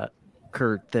that,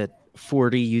 Kurt, that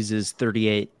 40 uses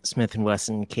 38 Smith &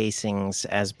 Wesson casings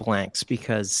as blanks,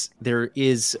 because there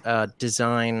is a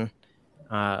design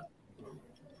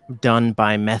done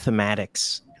by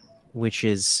Mathematics, which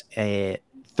is a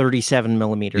 37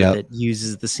 millimeter that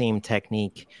uses the same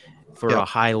technique for a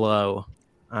high-low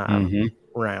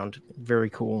round. Very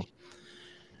cool.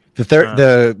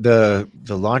 The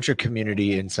launcher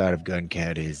community inside of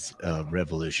GunCat is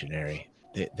revolutionary.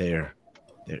 They're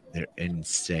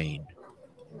insane.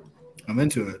 I'm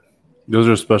into it. Those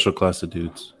are a special class of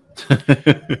dudes.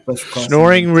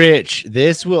 Snoring Rich.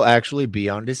 This will actually be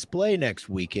on display next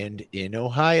weekend in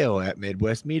Ohio at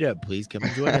Midwest Meetup. Please come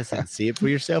and join us and see it for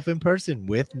yourself in person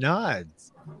with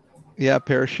nods. Yeah,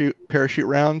 parachute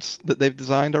rounds that they've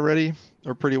designed already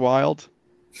are pretty wild.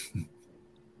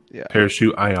 Yeah.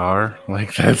 Parachute IR,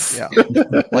 like that's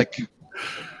like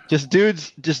just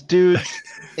dudes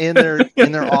in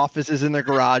their offices, in their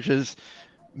garages,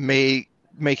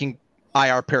 making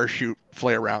IR parachute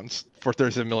flare rounds for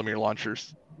 37 millimeter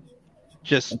launchers.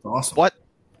 Just that's awesome. What?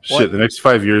 The next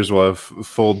 5 years we'll have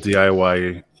full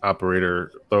DIY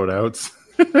operator loadouts.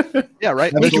 Yeah,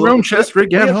 right. Make your own chest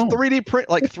rig at home.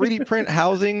 3D print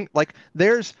housing. Like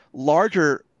there's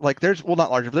larger. There's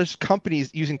not larger, but there's companies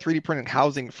using 3D printed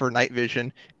housing for night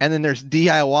vision, and then there's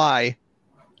DIY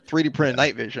 3D printed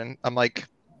night vision. I'm like,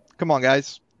 come on,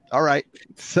 guys. All right.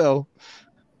 So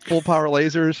full power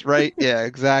lasers, right? Yeah,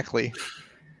 exactly.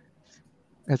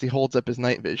 As he holds up his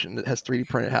night vision that has 3D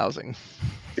printed housing.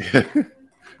 Yeah.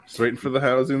 Just waiting for the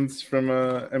housings from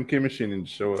MK Machining to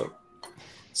show up.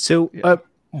 So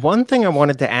one thing I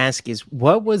wanted to ask is,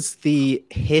 what was the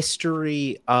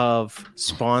history of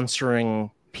sponsoring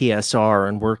PSR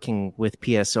and working with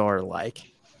PSR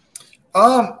like?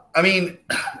 I mean,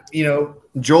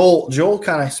 Joel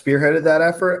kind of spearheaded that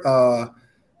effort.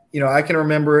 I can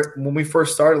remember when we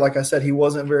first started, like I said, he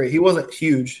wasn't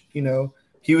huge,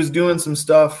 he was doing some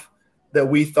stuff that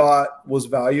we thought was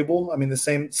valuable. I mean, the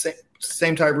same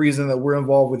type of reason that we're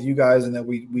involved with you guys and that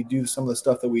we do some of the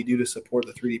stuff that we do to support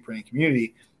the 3D printing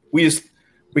community. We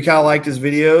kind of liked his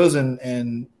videos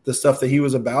and the stuff that he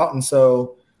was about. And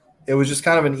so it was just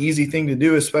kind of an easy thing to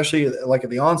do, especially like at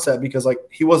the onset, because like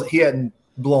he hadn't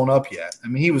blown up yet. I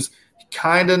mean, he was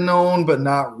kind of known, but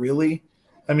not really.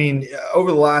 I mean,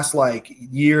 over the last like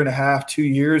year and a half, 2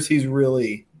 years, he's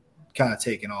really kind of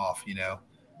taken off,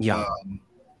 Yeah.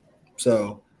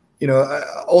 So,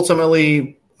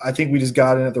 ultimately, I think we just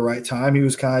got in at the right time. He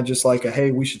was kind of just like,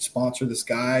 hey, we should sponsor this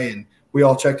guy. And we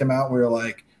all checked him out. And we were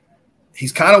like,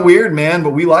 he's kind of weird, man,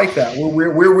 but we like that.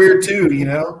 We're weird too,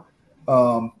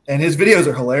 and his videos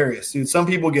are hilarious, dude. Some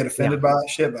people get offended by that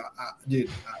shit, but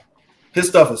his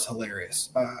stuff is hilarious.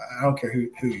 I don't care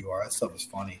who you are. That stuff is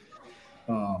funny.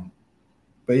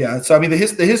 But yeah, so I mean, the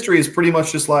history is pretty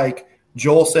much just like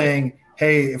Joel saying,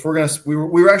 hey, if we're we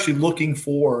were actually looking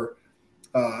for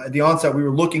at the onset, we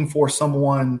were looking for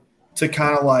someone to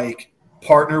kind of like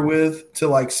partner with to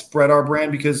like spread our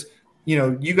brand, because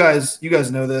you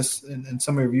guys know this, and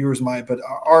some of your viewers might, but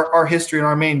our history and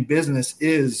our main business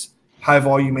is high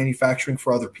volume manufacturing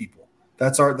for other people.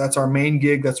 That's our main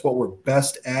gig. That's what we're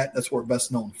best at. That's what we're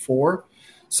best known for.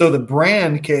 So the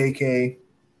brand KAK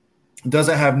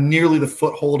doesn't have nearly the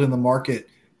foothold in the market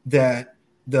that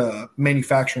the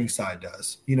manufacturing side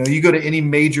does. You go to any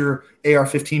major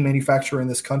AR-15 manufacturer in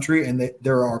this country, and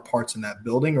there are parts in that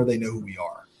building, or they know who we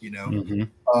are.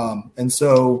 And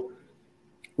so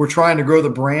we're trying to grow the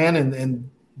brand and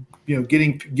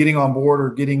getting on board or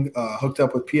getting hooked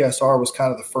up with PSR was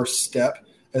kind of the first step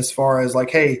as far as like,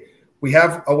 hey, we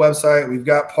have a website, we've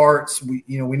got parts, we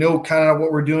know kind of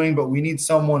what we're doing, but we need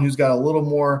someone who's got a little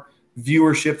more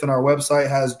viewership than our website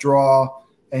has draw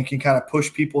and can kind of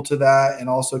push people to that and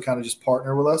also kind of just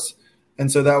partner with us.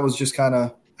 And so that was just kind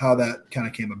of how that kind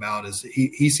of came about. Is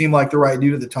he seemed like the right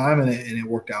dude at the time, and it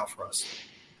worked out for us.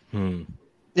 Yeah,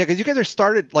 because you guys are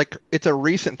started like it's a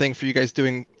recent thing for you guys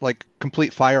doing like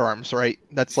complete firearms, right?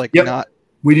 That's like not.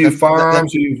 We do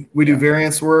firearms. We do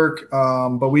variance work,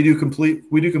 but we do complete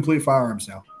firearms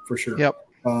now for sure. Yep.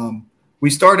 We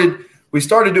started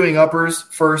doing uppers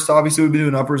first. Obviously, we've been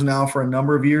doing uppers now for a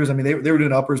number of years. I mean, they were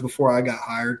doing uppers before I got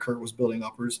hired. Kurt was building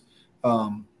uppers.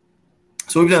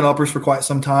 So we've done uppers for quite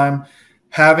some time.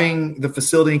 Having the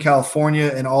facility in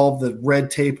California and all of the red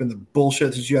tape and the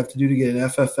bullshit that you have to do to get an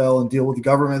FFL and deal with the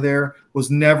government there was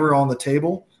never on the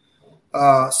table.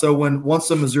 So once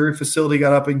the Missouri facility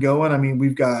got up and going, I mean,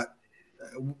 we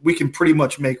can pretty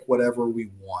much make whatever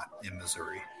we want in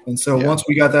Missouri. And so once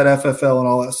we got that FFL and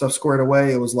all that stuff squared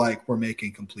away, it was like we're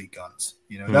making complete guns.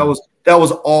 That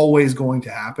was always going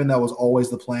to happen. That was always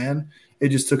the plan. It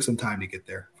just took some time to get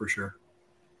there for sure.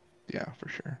 Yeah, for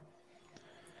sure.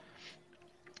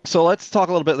 So let's talk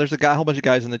a little bit. There's a whole bunch of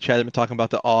guys in the chat that have been talking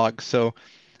about the AUG. So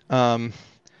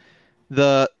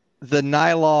the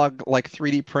Nylog like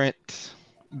 3D print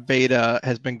beta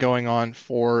has been going on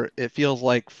for, it feels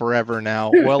like forever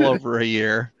now, well over a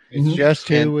year. It's just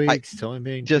 2 weeks. It's only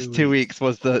been just 2 weeks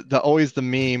was the always the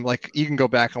meme. Like you can go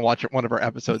back and watch one of our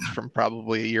episodes from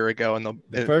probably a year ago, and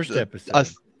the first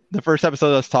episode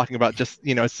of us talking about just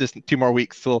it's just 2 more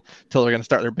weeks till they're going to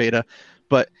start their beta.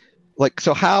 But like,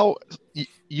 so how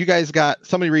you guys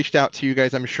somebody reached out to you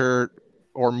guys, I'm sure,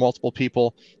 or multiple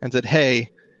people, and said,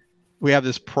 hey, we have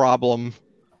this problem.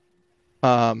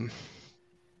 Can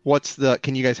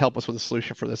you guys help us with a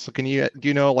solution for this? So do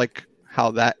you know like how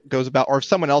that goes about, or if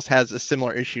someone else has a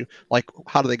similar issue, like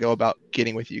how do they go about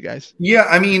getting with you guys? Yeah,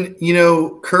 I mean,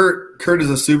 Kurt is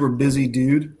a super busy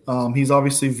dude. He's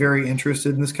obviously very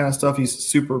interested in this kind of stuff. He's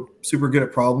super, super good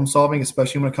at problem solving,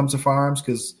 especially when it comes to firearms,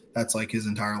 because that's like his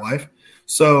entire life.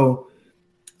 So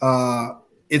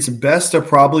it's best to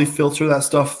probably filter that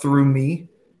stuff through me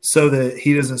so that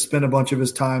he doesn't spend a bunch of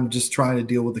his time just trying to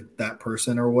deal with that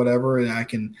person or whatever. And I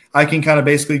can kind of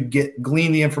basically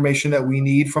glean the information that we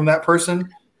need from that person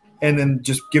and then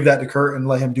just give that to Kurt and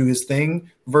let him do his thing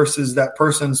versus that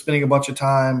person spending a bunch of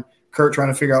time, Kurt trying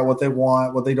to figure out what they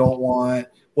want, what they don't want,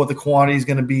 what the quantity is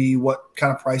going to be, what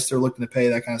kind of price they're looking to pay,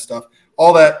 that kind of stuff.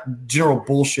 All that general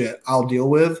bullshit I'll deal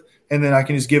with. And then I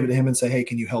can just give it to him and say, hey,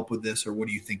 can you help with this? Or what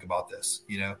do you think about this?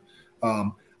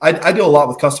 I deal a lot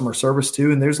with customer service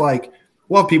too. And there's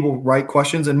people write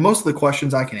questions, and most of the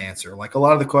questions I can answer. Like a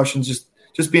lot of the questions,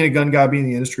 just being a gun guy, being in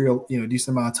the industry, a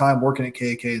decent amount of time working at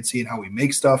KAK and seeing how we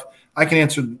make stuff, I can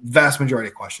answer the vast majority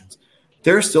of questions.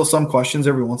 There are still some questions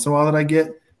every once in a while that I get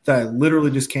that I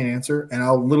literally just can't answer. And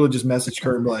I'll literally just message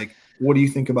Kurt and be like, what do you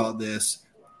think about this?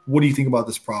 What do you think about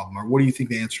this problem? Or what do you think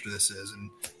the answer to this is? And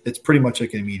it's pretty much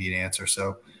like an immediate answer.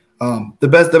 So the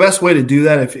best way to do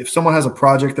that, if someone has a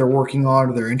project they're working on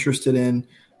or they're interested in,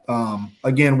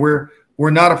 again, we're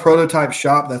not a prototype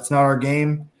shop. That's not our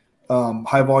game.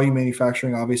 High volume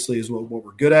manufacturing obviously is what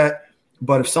we're good at.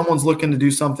 But if someone's looking to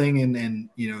do something and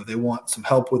they want some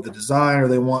help with the design or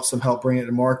they want some help bringing it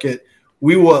to market,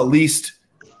 we'll at least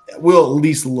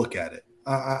look at it.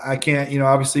 I can't,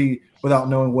 obviously without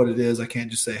knowing what it is, I can't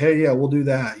just say, hey, yeah, we'll do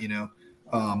that.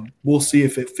 We'll see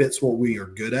if it fits what we are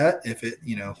good at. If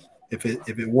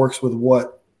it works with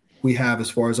what we have as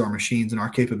far as our machines and our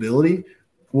capability,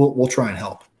 we'll try and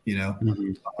help.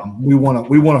 We want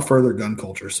to further gun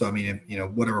culture. So I mean,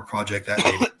 whatever project that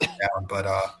may be down, but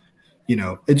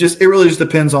it really just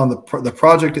depends on the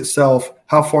project itself,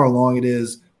 how far along it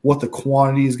is, what the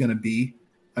quantity is going to be.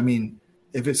 I mean,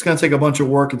 if it's going to take a bunch of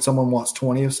work and someone wants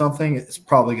 20 of something, it's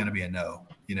probably going to be a no.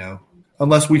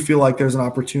 Unless we feel like there's an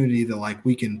opportunity that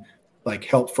we can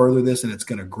help further this and it's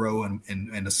going to grow and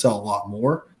to sell a lot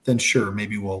more, then sure,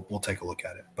 maybe we'll take a look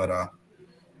at it. But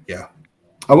yeah,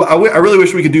 I really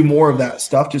wish we could do more of that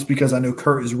stuff just because I know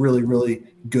Kurt is really, really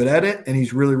good at it and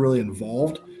he's really, really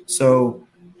involved. So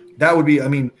that would be, I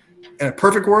mean, in a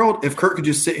perfect world, if Kurt could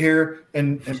just sit here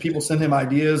and people send him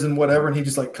ideas and whatever, and he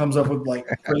just comes up with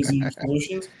crazy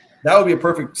solutions, that would be a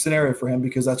perfect scenario for him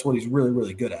because that's what he's really,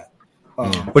 really good at.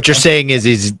 What you're saying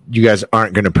is you guys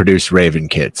aren't going to produce Raven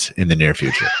kits in the near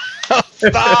future.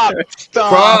 Stop.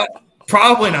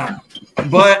 Probably not.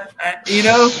 But,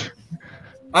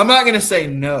 I'm not going to say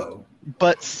no.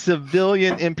 but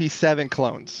civilian MP7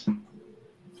 clones.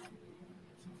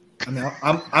 I mean,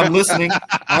 I'm listening.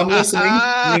 I'm listening.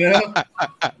 You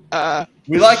know,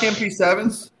 we like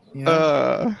MP7s. You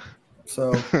know,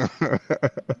 so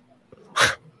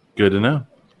Good to know.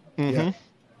 mhm.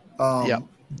 yeah. Yep.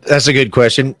 That's a good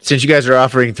question. Since you guys are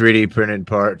offering 3D printed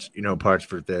parts, parts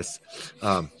for this,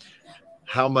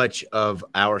 how much of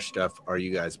our stuff are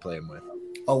you guys playing with?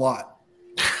 A lot.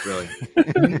 Really?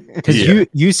 Because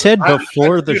you said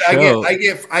before the dude, show.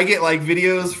 I get like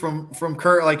videos from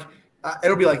Kurt. Like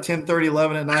it'll be like 10, 30,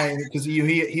 11 at night because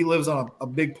he lives on a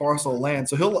big parcel of land,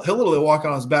 so he'll literally walk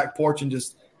on his back porch and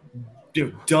just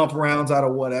dump rounds out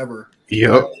of whatever.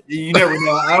 Yep. You never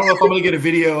know. I don't know if I'm gonna get a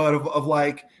video out of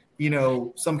like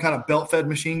some kind of belt fed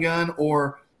machine gun,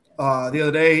 or the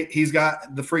other day he's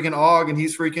got the freaking AUG and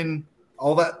he's freaking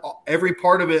all that, every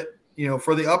part of it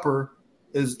for the upper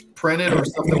is printed or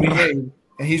stuff that we made,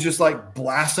 and he's just like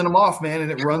blasting them off, man,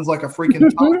 and it runs like a freaking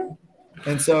top.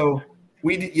 And so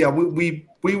we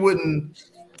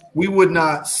would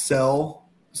not sell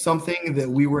something that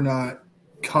we were not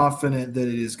confident that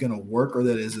it is going to work or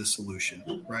that it is a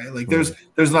solution, right? Like there's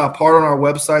not a part on our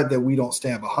website that we don't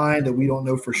stand behind, that we don't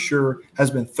know for sure has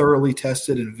been thoroughly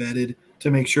tested and vetted to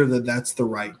make sure that that's the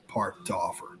right part to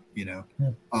offer.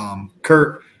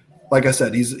 Kurt, like I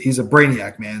said, he's a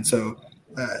brainiac, man. So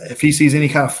if he sees any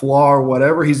kind of flaw or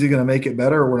whatever, he's either going to make it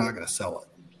better or we're not going to sell it.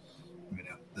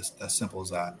 That's simple as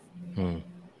that.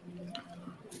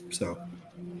 So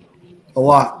a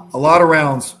lot of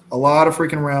rounds, a lot of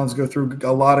freaking rounds go through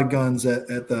a lot of guns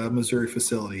at the Missouri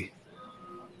facility.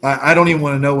 I don't even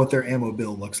want to know what their ammo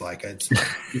build looks like. It's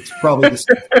probably the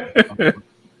same.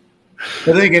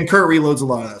 But then again, Kurt reloads a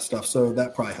lot of that stuff, so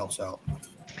that probably helps out.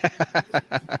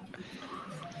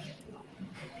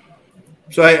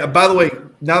 So, hey, by the way,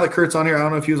 now that Kurt's on here, I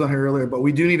don't know if he was on here earlier, but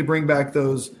we do need to bring back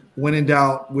those when in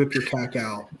doubt, whip your KAK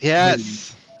out.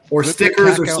 Yes. Or Whip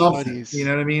stickers your or KAK out something. hoodies. You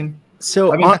know what I mean?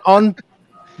 So on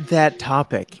that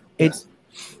topic, Yes.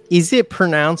 Is it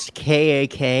pronounced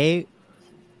KAK?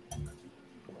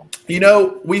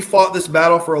 We fought this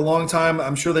battle for a long time.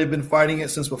 I'm sure they've been fighting it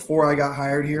since before I got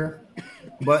hired here.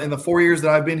 But in the 4 years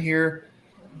that I've been here,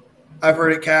 I've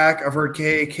heard it KAK. I've heard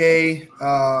KAK.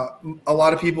 A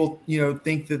lot of people,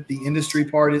 think that the industry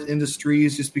part is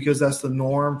industries just because that's the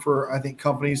norm for, I think,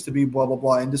 companies to be blah, blah,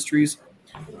 blah industries.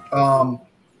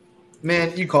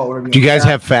 Man, you call it whatever you want. Do you guys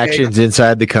have factions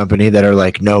inside the company that are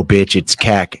like, no, bitch, it's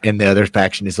KAK, and the other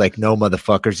faction is like, no,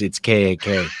 motherfuckers, it's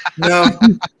KAK?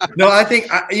 No, I think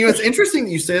it's interesting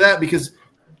that you say that because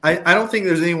I don't think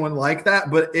there's anyone like that,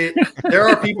 but there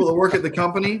are people that work at the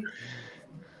company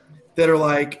that are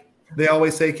like, they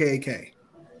always say KAK,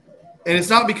 and it's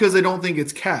not because they don't think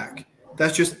it's KAK.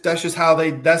 That's just that's just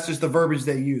the verbiage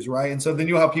they use, right? And so then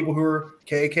you'll have people who are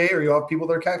KAK, or you'll have people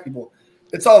that are KAK people.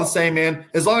 It's all the same, man.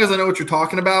 As long as I know what you're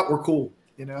talking about, we're cool.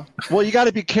 Well, you got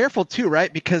to be careful too,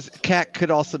 right? Because KAK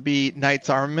could also be Knights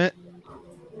Armament.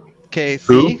 KC.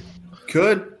 Who?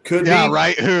 Could be. Yeah,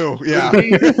 right. Who? Yeah.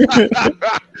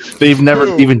 They've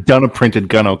never even done a printed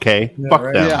gun. Okay, Yeah, fuck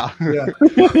right. them. Yeah.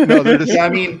 No, they're just. Yeah, I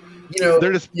mean,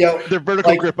 they're just. Their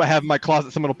vertical grip I have in my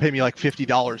closet. Someone will pay me like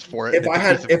 $50 for it. If I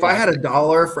had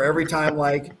 $1 for every time,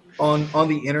 like on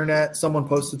the internet, someone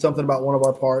posted something about one of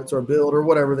our parts or build or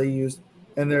whatever they used,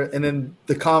 and then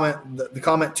the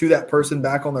comment to that person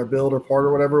back on their build or part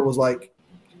or whatever was like,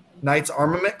 Knights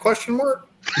Armament ?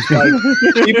 Like,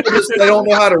 people they don't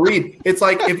know how to read. It's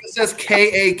like if it says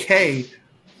KAK,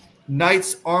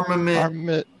 Knights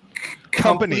Armament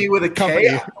Company with a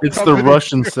K. It's the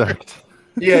Russian sect.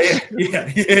 Yeah.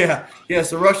 It's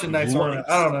the Russian Knights Armament.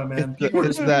 I don't know, man. People are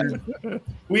just that.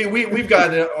 We've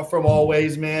gotten it from all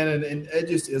ways, man, and it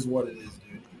just is what it is,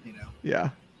 dude. Yeah.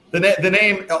 The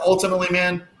name ultimately,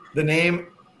 man. The name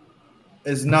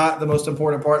is not the most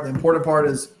important part. The important part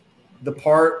is the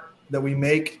part that we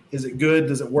make. Is it good?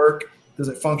 Does it work? Does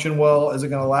it function well? Is it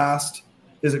going to last?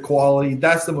 Is it quality?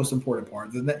 That's the most important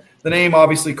part. The name,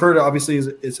 obviously, Kurt, obviously,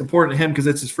 it's important to him because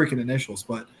it's his freaking initials.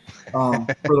 But for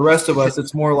the rest of us,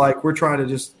 it's more like we're trying to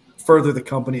just further the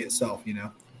company itself.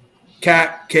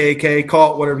 KAK, KAK,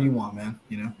 call it whatever you want, man.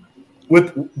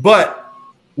 Whip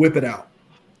it out.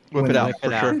 Whip it out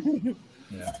for sure.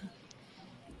 Yeah.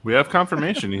 We have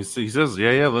confirmation. He says,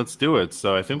 yeah, let's do it.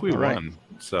 So I think we won.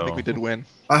 So I think we did win.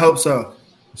 I hope so.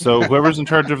 So whoever's in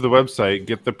charge of the website,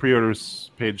 get the pre-orders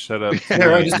page set up. Yeah,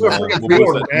 right. Just do a freaking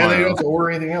pre-order, man. You don't have to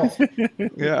order anything else.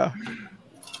 Yeah.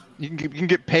 You can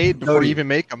get paid before you even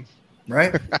make them.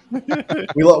 Right?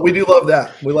 we do love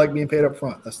that. We like being paid up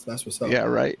front. That's what's up. Yeah,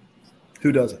 right.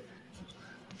 Who doesn't?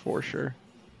 For sure.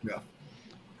 Yeah.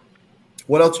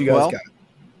 What else you guys got?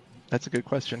 That's a good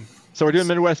question. So we're doing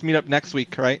Midwest meetup next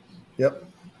week, right? Yep.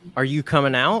 Are you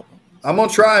coming out? I'm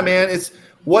gonna try, man. It's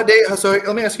what day? So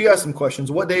let me ask you guys some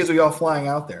questions. What days are y'all flying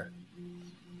out there?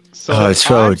 So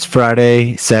it's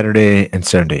Friday, Saturday, and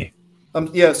Sunday.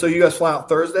 Yeah. So you guys fly out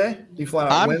Thursday? You fly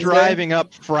out I'm Wednesday? driving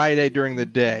up Friday during the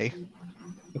day.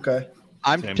 Okay.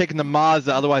 I'm Same. taking the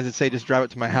Mazda. Otherwise, it'd say just drive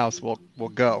it to my house. We'll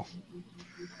go.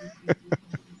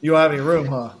 You don't have any room,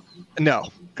 huh? No,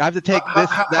 I have to take How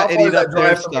that far is idiot that up there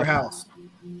drive from your stuff. house?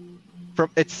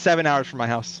 It's 7 hours from my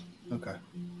house, Okay.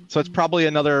 so it's probably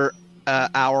another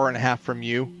hour and a half from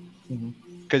you, Mhm.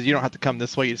 because you don't have to come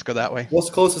this way. You just go that way. What's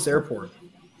the closest airport?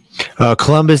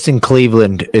 Columbus and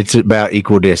Cleveland, it's about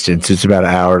equal distance. It's about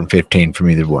an hour and 15 from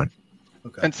either one.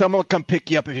 Okay. And someone will come pick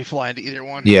you up if you fly into either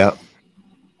one. Yeah.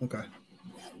 Okay.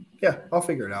 Yeah, I'll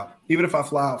figure it out. Even if I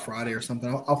fly out Friday or something,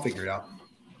 I'll figure it out.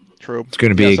 True. It's going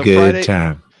to be a so good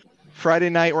time. Friday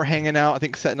night we're hanging out. I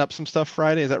think setting up some stuff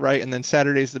Friday. Is that right? And then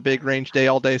Saturday's the big range day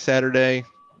all day Saturday,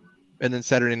 and then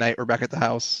Saturday night we're back at the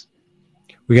house.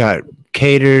 We got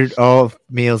catered, all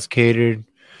meals catered.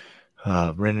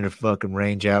 Rented a fucking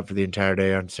range out for the entire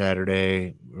day on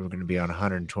Saturday. We're going to be on a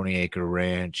 120-acre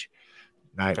ranch.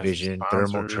 Night Got vision,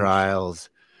 sponsors. thermal trials.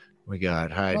 We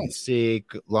got hide and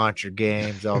seek, launcher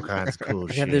games, all kinds of cool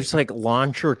Yeah, shit. there's like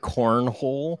launcher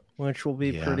cornhole, which will be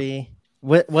Yeah. pretty.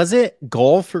 What was it?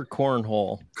 Golf or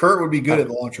cornhole? Kurt would be good at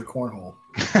the launcher cornhole.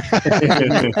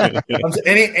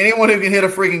 Anyone who can hit a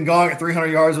freaking gong at 300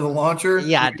 yards with a launcher,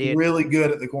 Yeah, would be dude. really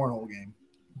good at the cornhole game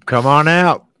Come on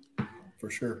out. for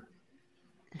sure.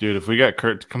 Dude, if we got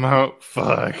Kurt to come out,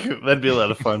 fuck, that'd be a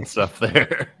lot of fun stuff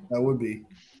there. That would be.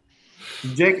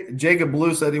 Jacob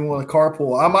Blue said he wanted a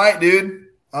carpool. I might, dude.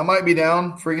 I might be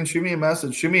down. Freaking shoot me a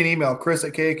message. Shoot me an email,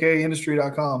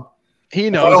 chris@kakindustry.com. He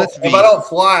If knows. That's I don't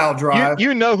fly, I'll drive.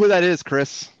 you know who that is,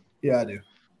 Chris. Yeah, I do.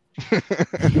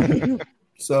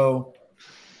 So,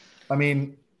 I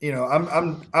mean,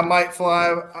 I might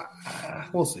fly.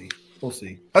 We'll see. We'll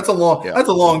see. That's a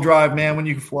long drive, man. When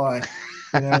you can fly,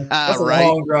 that's a Right.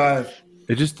 long drive.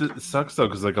 It sucks though,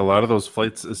 because like a lot of those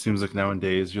flights, it seems like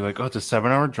nowadays you're like, oh, it's a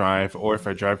 7-hour drive, or if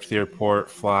I drive to the airport,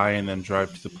 fly, and then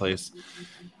drive to the place.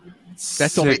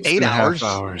 That's only 8 hours. 6.5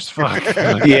 hours. Fuck.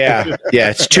 Yeah.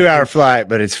 It's a 2-hour flight,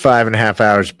 but it's 5.5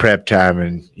 hours prep time,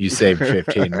 and you save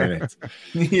 15 minutes.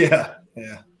 Yeah,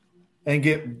 and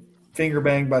get finger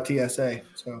banged by TSA.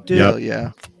 So, Dude, Hell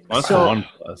yeah. Well, that's So- a one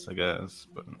plus, I guess.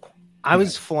 But I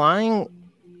was flying.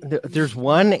 There's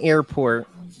one airport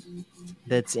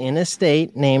that's in a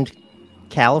state named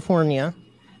California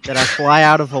that I fly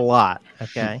out of a lot.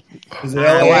 Okay. is it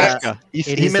Alaska. LAX? Alaska.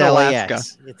 It He is meant Alaska.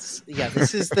 LAX.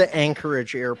 This is the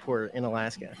Anchorage airport in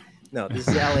Alaska. No, this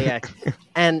is LAX.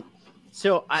 And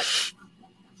so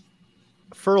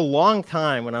for a long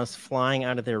time when I was flying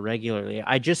out of there regularly,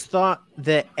 I just thought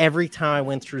that every time I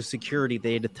went through security,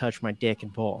 they had to touch my dick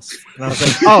and balls. And I was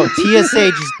like, oh,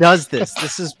 TSA just does this.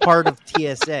 This is part of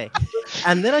TSA.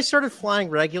 And then I started flying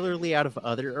regularly out of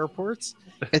other airports.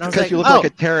 It's I was because like, you look oh, like a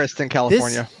terrorist in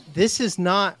California. This is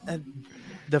not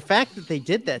the fact that they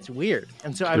did that's weird.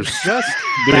 And so I was There's- just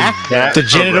there's back that The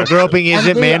genital groping and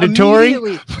isn't then mandatory.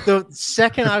 immediately, the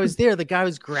second I was there, the guy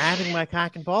was grabbing my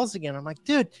cock and balls again. I'm like,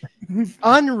 dude,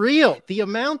 unreal. The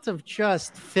amount of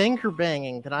just finger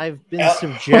banging that I've been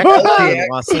subjected to in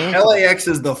Los Angeles. LAX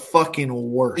is the fucking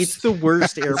worst. It's the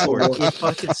worst airport. It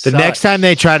fucking The sucks. next time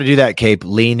they try to do that, Cape,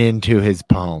 lean into his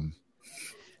palm.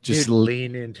 Just Dude.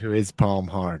 lean into his palm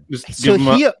hard. just So give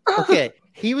 'em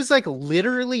he was like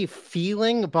literally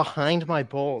feeling behind my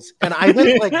balls, and I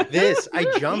went like this. I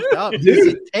jumped up because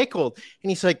it tickled, and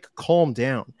he's like, "Calm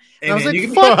down." Hey, And I was man, like, you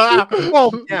can "Fuck you,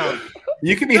 calm down."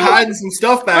 You could be hiding some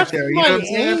stuff back Touch there. You my know what I'm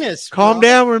saying? anus, Calm bro.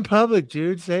 down. We're in public,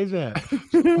 dude. Save that.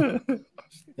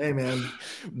 Hey, man,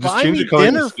 just Buy change me the color of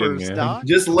dinner your skin, first, man. dog.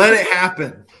 just let it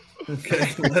happen. Okay,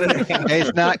 let it happen. Hey,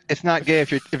 it's not gay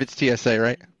if it's TSA,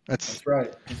 right? That's That's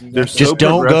right. They're Just so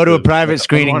don't go to a progressive. private I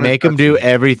screening. wanna Make them touch do them.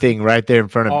 everything right there in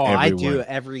front of Oh, everyone. I do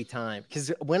every time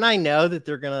because when I know that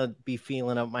they're gonna be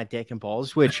feeling up my dick and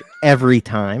balls, which every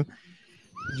time,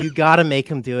 you got to make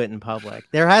them do it in public.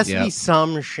 There has to be Yep.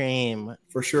 some shame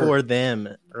For sure. for them,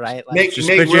 right? Like, Make- Just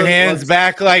make put your real- hands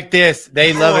back like this.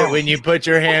 They love it when you put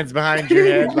your hands behind your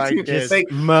head like Just this. make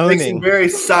some moaning. very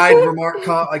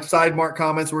sidemark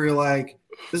comments where you're like,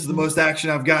 "This is the most action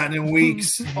I've gotten in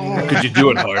weeks." Could you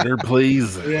do it harder,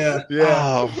 please? Yeah,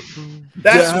 Oh,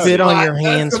 that's the Spit on spot. your That's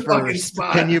hands the fucking first.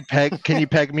 spot. can you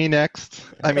peg me next?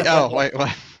 I mean, wait.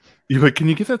 You're like, can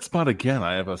you get that spot again?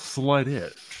 I have a slight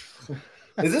itch.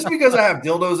 Is this because I have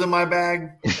dildos in my bag?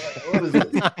 What is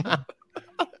it?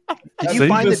 Did you Save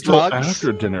find the this till drugs?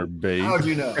 after dinner, babe? How'd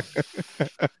you know?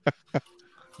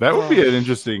 That would be an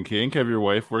interesting kink. Have your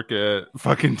wife work at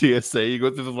fucking TSA. You go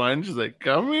through the line, she's like,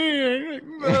 "Come here."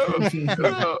 Like, no,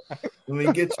 no, Let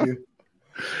me get you.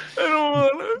 I don't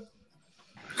want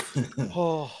it.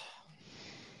 Oh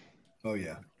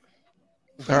yeah.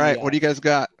 All right, what do you guys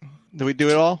got? Did we do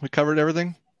it all? We covered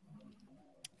everything?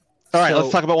 All right, let's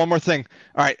talk about one more thing.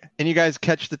 All right, and you guys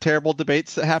catch the terrible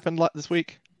debates that happened this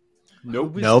week?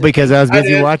 Nope. No, because I was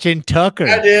busy watching Tucker.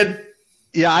 I did.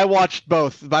 Yeah, I watched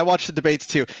both. I watched the debates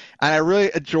too. And I really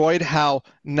enjoyed how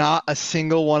not a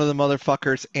single one of the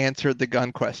motherfuckers answered the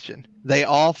gun question. They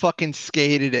all fucking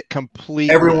skated it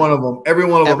completely. Every one of them.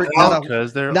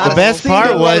 Because they're not The a best single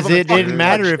part one was of them it didn't fucking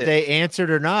matter touched if it. they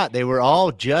answered or not. They were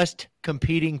all just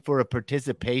competing for a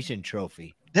participation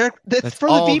trophy. That's That's for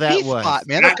the all VP that was. spot,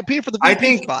 man. They're competing for the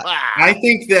VP spot. I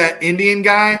think that Indian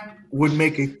guy would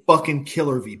make a fucking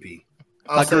killer VP.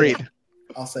 Agreed.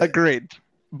 I'll say Agreed.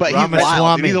 But he's Ramaswamy.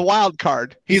 wild. He's a wild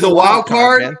card. He's a wild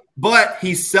card, man. but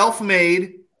he's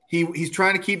self-made. He's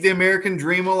trying to keep the American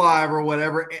dream alive or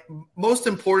whatever. And most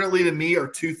importantly to me are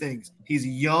two things. He's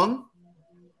young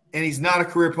and he's not a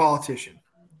career politician.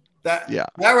 That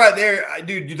right there,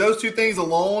 dude, those two things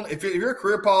alone, if you're a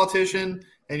career politician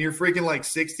and you're freaking like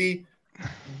 60,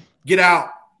 get out.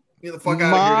 Get the fuck out of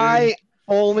here, My dude.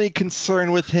 only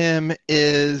concern with him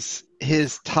is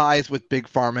his ties with Big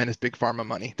Pharma and his Big Pharma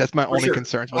money. That's my only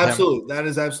concerns with him. Absolutely. That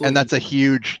is absolutely. And that's a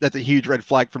huge red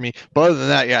flag for me. But other than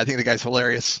that, yeah, I think the guy's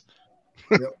hilarious.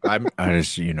 I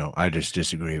just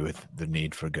disagree with the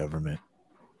need for government.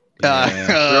 Yeah,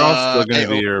 they're all still going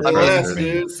to be your Say less, president.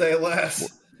 dude. Say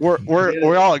less.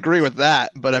 We all agree with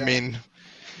that, but I mean,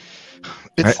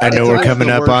 I know we're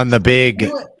coming up on the big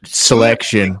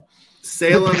selection.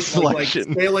 Sailing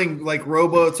Selection. sailing like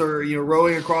rowboats or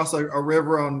rowing across a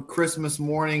river on Christmas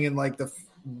morning in like the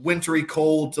wintry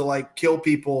cold to like kill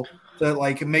people to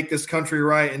like make this country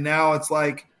right. And now it's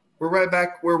like we're right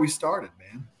back where we started,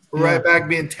 man. We're right back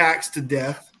being taxed to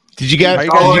death. Did you guys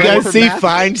see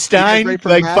Feinstein?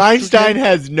 Like Feinstein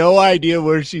has no idea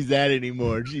where she's at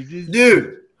anymore. She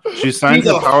signed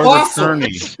the power of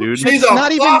attorney, dude. She's a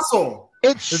fossil.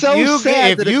 It's so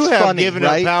sad that you it's have funny, given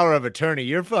right? a power of attorney,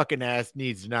 your fucking ass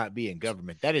needs to not be in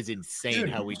government. That is insane.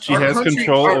 How we She has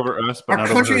control over us, but our not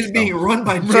over country is herself. being run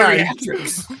by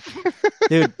geriatrics.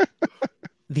 Dude,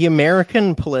 the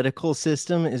American political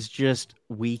system is just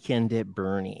Weekend at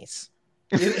Bernie's.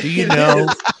 Do you know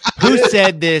who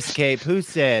said this, Cape? Who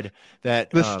said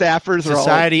that The staffers are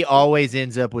society always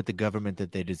ends up with the government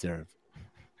that they deserve?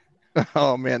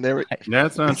 Oh man,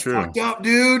 That's not true. Fucked up,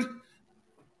 dude.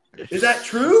 Is that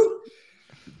true?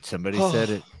 Somebody said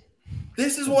it.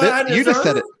 This is what I deserve. You just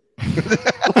said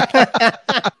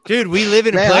it. Dude, we live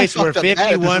in a Man, place I where fucked up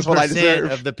that. This is what I 51%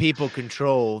 deserve. of the people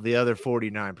control the other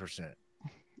 49%.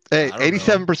 Hey,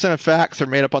 87% of facts are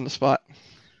made up on the spot.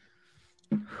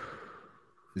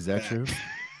 Is that true?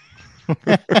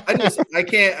 I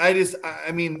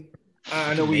mean,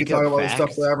 I know we can talk about this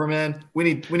stuff forever, man.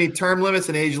 We need term limits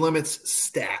and age limits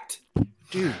stat.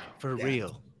 Dude, for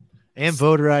real. And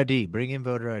voter ID. Bring in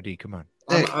voter ID. Come on.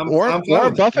 Hey, I'm Warren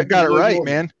Buffett got it right,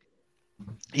 man.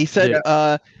 He said,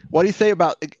 what do you say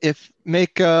about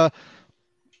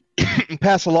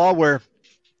pass a law where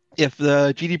if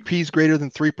the GDP is greater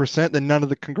than 3%, then none of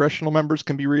the congressional members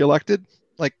can be reelected?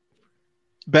 Like,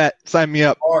 bet, sign me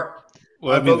up.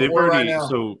 Well, I mean, they've already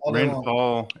Rand long.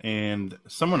 Paul and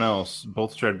someone else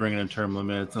both tried bringing in term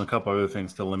limits and a couple other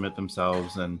things to limit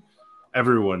themselves, and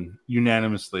everyone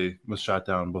unanimously was shot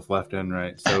down, both left and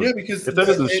right. So because if that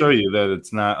doesn't show you that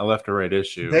it's not a left or right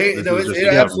issue, it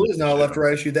absolutely is not a left or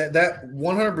right issue. That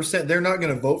 100%, they're not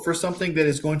going to vote for something that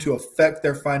is going to affect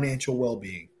their financial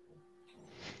well-being.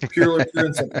 Pure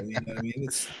and simple. You know what I mean?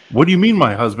 What do you mean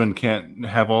my husband can't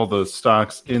have all the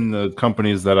stocks in the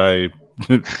companies that I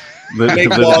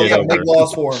make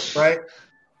laws for, right?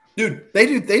 Dude, they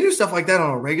do stuff like that on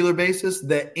a regular basis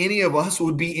that any of us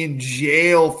would be in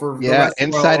jail for.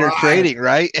 Insider trading,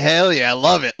 right? Hell yeah, I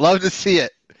love it. Love to see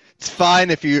it. It's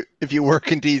fine if you work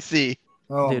in DC.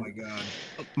 Oh Dude, my god.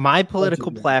 My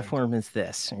political platform is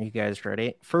this. Are you guys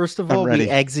ready? First of all, we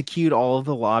execute all of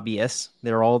the lobbyists.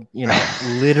 They're all,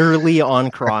 literally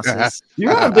on crosses.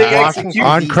 You're a big execution.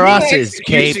 On crosses,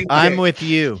 Cape. I'm with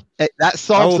you. Hey, that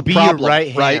solves the be problem, your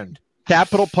right hand.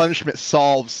 Capital punishment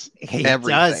solves everything.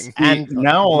 Does. And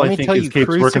now all I think is Cape's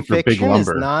working for Big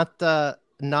Lumber. Is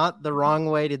not the wrong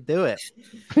way to do it.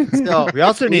 So we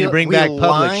also need to bring back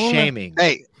public shaming.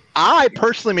 Hey, I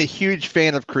personally am a huge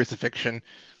fan of crucifixion.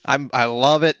 I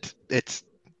love it. It's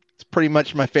pretty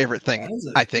much my favorite thing,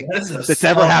 I think, that's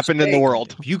ever happened in the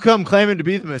world. If you come claiming to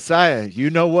be the Messiah, you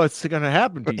know what's going to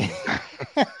happen to you.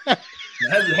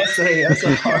 That's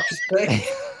a harsh thing.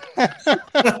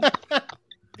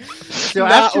 So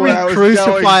Not after we where I was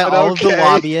crucify going, but all of the okay.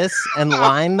 lobbyists and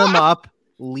line them up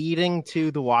leading to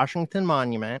the Washington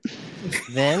Monument,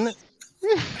 then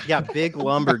big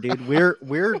lumber, dude. We're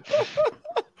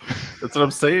That's what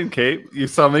I'm saying, Kate. You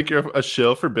sound like you're a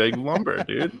shill for big lumber,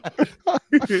 dude.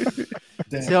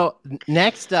 Damn. so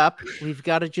next up, we've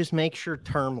got to just make sure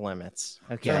term limits.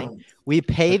 Okay. Term. We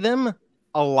pay them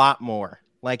a lot more,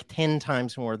 like 10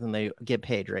 times more than they get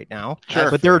paid right now. Sure.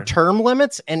 But there are term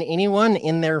limits, and anyone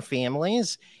in their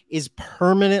families is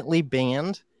permanently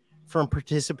banned from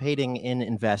participating in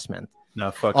investment. No,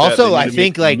 fuck Also, that. I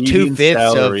think like median 2/5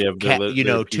 salary of their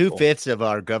people. 2/5 of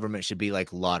our government should be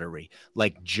like lottery,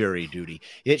 like jury duty.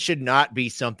 It should not be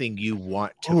something you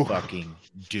want to Ooh. fucking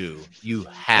do. You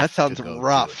have That sounds to go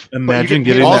rough. Imagine But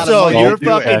you get getting paid a lot that of Also, money small your to do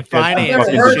it. fucking package. finance I've never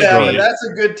Fucking heard that, but destroyed. that's a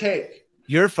good take.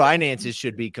 Your finances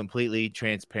should be completely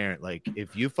transparent. Like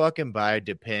if you fucking buy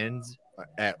Depends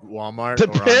at Walmart or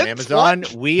Depends? on Amazon,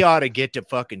 What? we ought to get to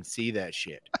fucking see that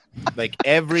shit. Like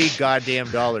every goddamn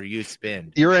dollar you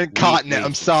spend. You're incontinent.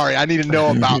 I'm sorry. I need to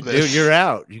know about this. Dude, you're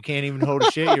out. You can't even hold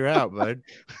a shit. You're out, bud.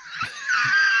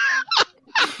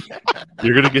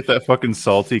 You're gonna get that fucking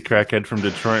salty crackhead from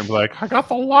Detroit and be like, I got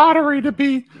the lottery to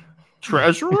be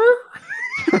treasurer.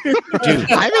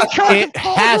 Dude, I'm in charge it of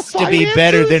all has the to be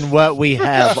better finances. than what we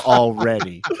have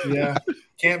already. Yeah,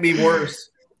 can't be worse.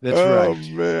 That's Oh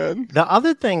right. man. The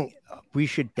other thing we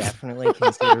should definitely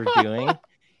consider doing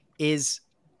is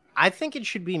I think it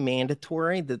should be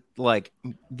mandatory that like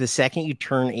the second you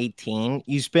turn 18,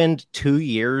 you spend 2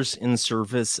 years in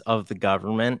service of the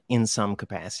government in some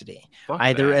capacity,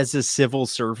 either as a civil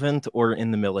servant or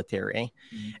in the military.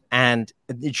 And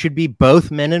it should be both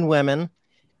men and women.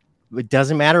 It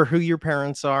doesn't matter who your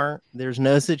parents are. There's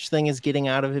no such thing as getting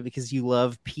out of it because you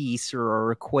love peace or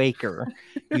are a Quaker.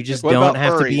 You just What don't about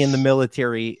have to be in the furries?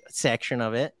 military section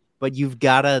of it, but you've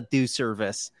got to do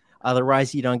service.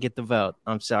 Otherwise, you don't get the vote.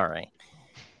 I'm sorry.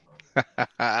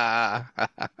 I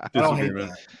don't hate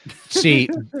that. See,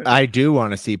 I do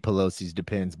want to see Pelosi's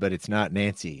Depends, but it's not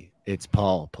Nancy. It's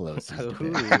Paul Pelosi's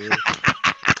Depends.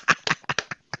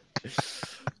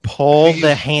 Paul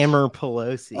the Hammer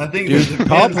Pelosi. I think Dude, the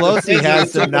Paul Depends Pelosi is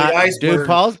has the some tip of the not. Dude, iceberg.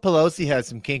 Paul Pelosi has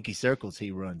some kinky circles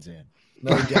he runs in.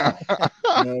 No doubt.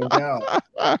 No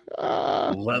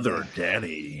doubt. Leather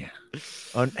daddy.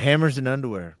 On hammers and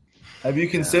underwear. Have you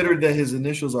considered that his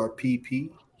initials are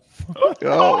PP?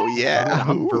 Oh yeah.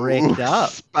 I'm bricked up.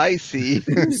 Spicy.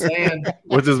 I'm saying.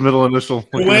 What's his middle initial?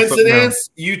 Coincidence?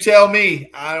 You tell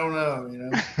me. I don't know. You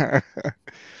know.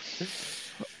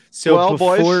 So Well,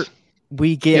 before boys.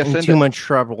 we get Yeah, in send too it. much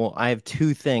trouble, I have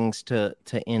two things to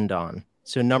end on.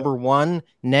 So number one,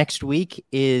 next week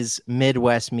is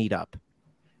Midwest Meetup.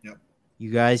 Yep.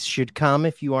 You guys should come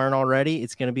if you aren't already.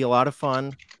 It's going to be a lot of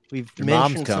fun. We've Your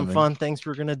mom's mentioned some coming. fun things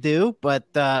we're going to do, but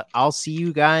I'll see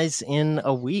you guys in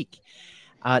a week.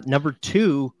 Number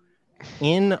two,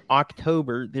 in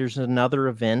October, there's another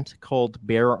event called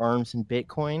Bear Arms and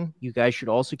Bitcoin. You guys should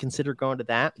also consider going to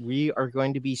that. We are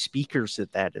going to be speakers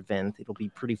at that event. It'll be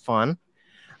pretty fun.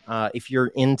 If you're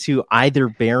into either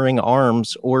bearing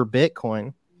arms or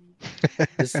Bitcoin,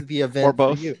 this is the event Or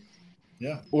both. for you.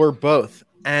 Yeah. Or both.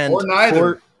 And Or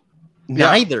neither.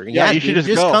 Neither. Yeah, Yeah, you should dude,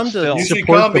 just go come still. to You should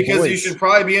support come the because you boys. should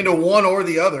probably be into one or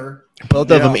the other. Both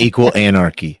of them equal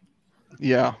anarchy.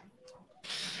 Yeah.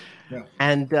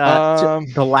 And Um,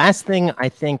 the last thing I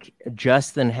think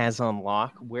Justin has on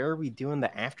lock, where are we doing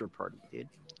the after party, dude?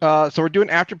 So we're doing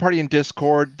after party in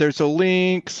Discord. There's a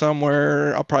link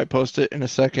somewhere. I'll probably post it in a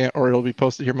second, or it'll be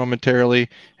posted here momentarily.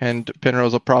 And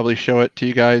Penrose will probably show it to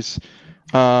you guys.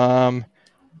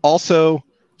 Also,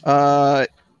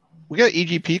 we got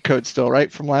EGP code still, right?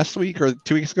 From last week or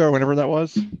 2 weeks ago, or whenever that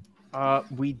was.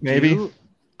 We Maybe. do.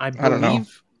 I don't know.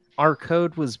 believe our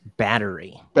code was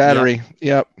battery. Battery.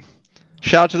 Yep.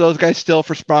 Shout out to those guys still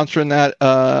for sponsoring that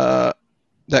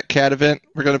CAD event.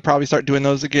 We're going to probably start doing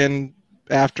those again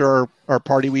after our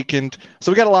party weekend.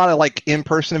 So we got a lot of like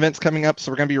in-person events coming up,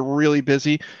 so we're going to be really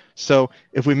busy. So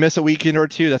if we miss a weekend or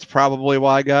two, that's probably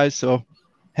why, guys. So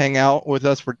hang out with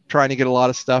us. We're trying to get a lot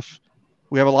of stuff.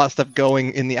 We have a lot of stuff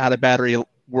going in the out of battery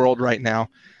world right now.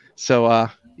 So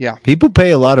yeah. People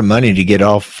pay a lot of money to get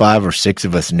all 5 or 6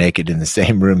 of us naked in the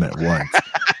same room at once.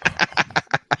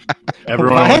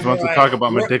 Everyone What? always wants to talk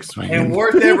about my dick And swinging.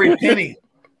 worth every penny.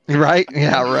 Right?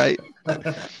 Yeah, right.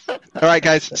 All right,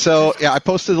 guys. So, yeah, I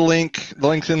posted the link. The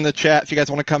link's in the chat. If you guys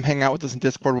want to come hang out with us in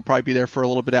Discord, we'll probably be there for a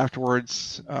little bit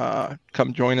afterwards.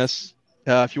 Come join us.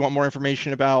 If you want more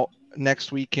information about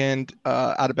next weekend,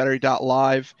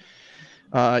 outofbattery.live,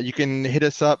 you can hit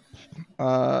us up,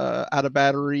 Out of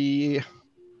Battery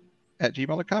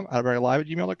atterburylive@gmail.com,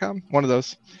 atterburylive@gmail.com, one of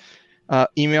those.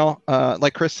 Email,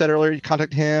 like Chris said earlier, you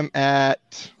contact him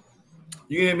at.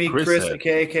 You can hit me, Chris Chris said. at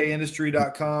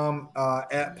KAKindustry.com,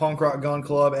 at Punk Rock Gun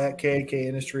Club, at KAK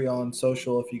Industry on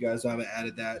social. If you guys haven't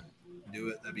added that, do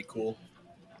it. That'd be cool.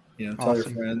 Tell your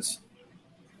Awesome. friends.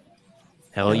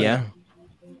 Hell yeah.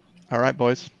 All right,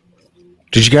 boys.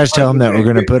 Did you guys tell him that we're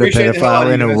going to put a Appreciate the hell out pedophile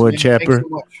of in you a guys, wood man. chipper? Thanks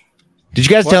so much. Did you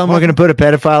guys tell him What? we're going to put a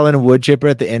pedophile in a wood chipper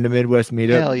at the end of Midwest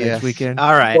meetup Hell next yes. weekend?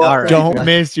 All right. All right. Don't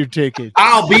miss your ticket.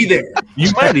 I'll be there.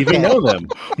 You might even know them.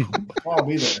 I'll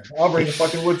be there. I'll bring the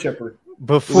fucking wood chipper.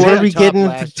 Before we get top into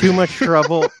last too much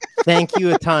trouble, thank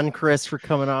you a ton, Chris, for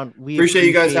coming on. We Appreciate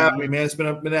you guys you. having me, man. It's been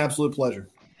an absolute pleasure.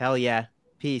 Hell yeah.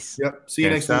 Peace. Yep. See you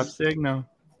Can't next stop week. signal.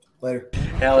 Later.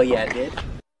 Hell yeah, dude.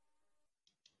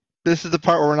 This is the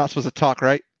part where we're not supposed to talk,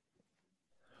 right?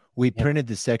 We printed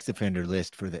the sex offender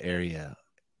list for the area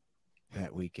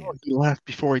that weekend. He left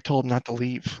before he told him not to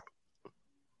leave.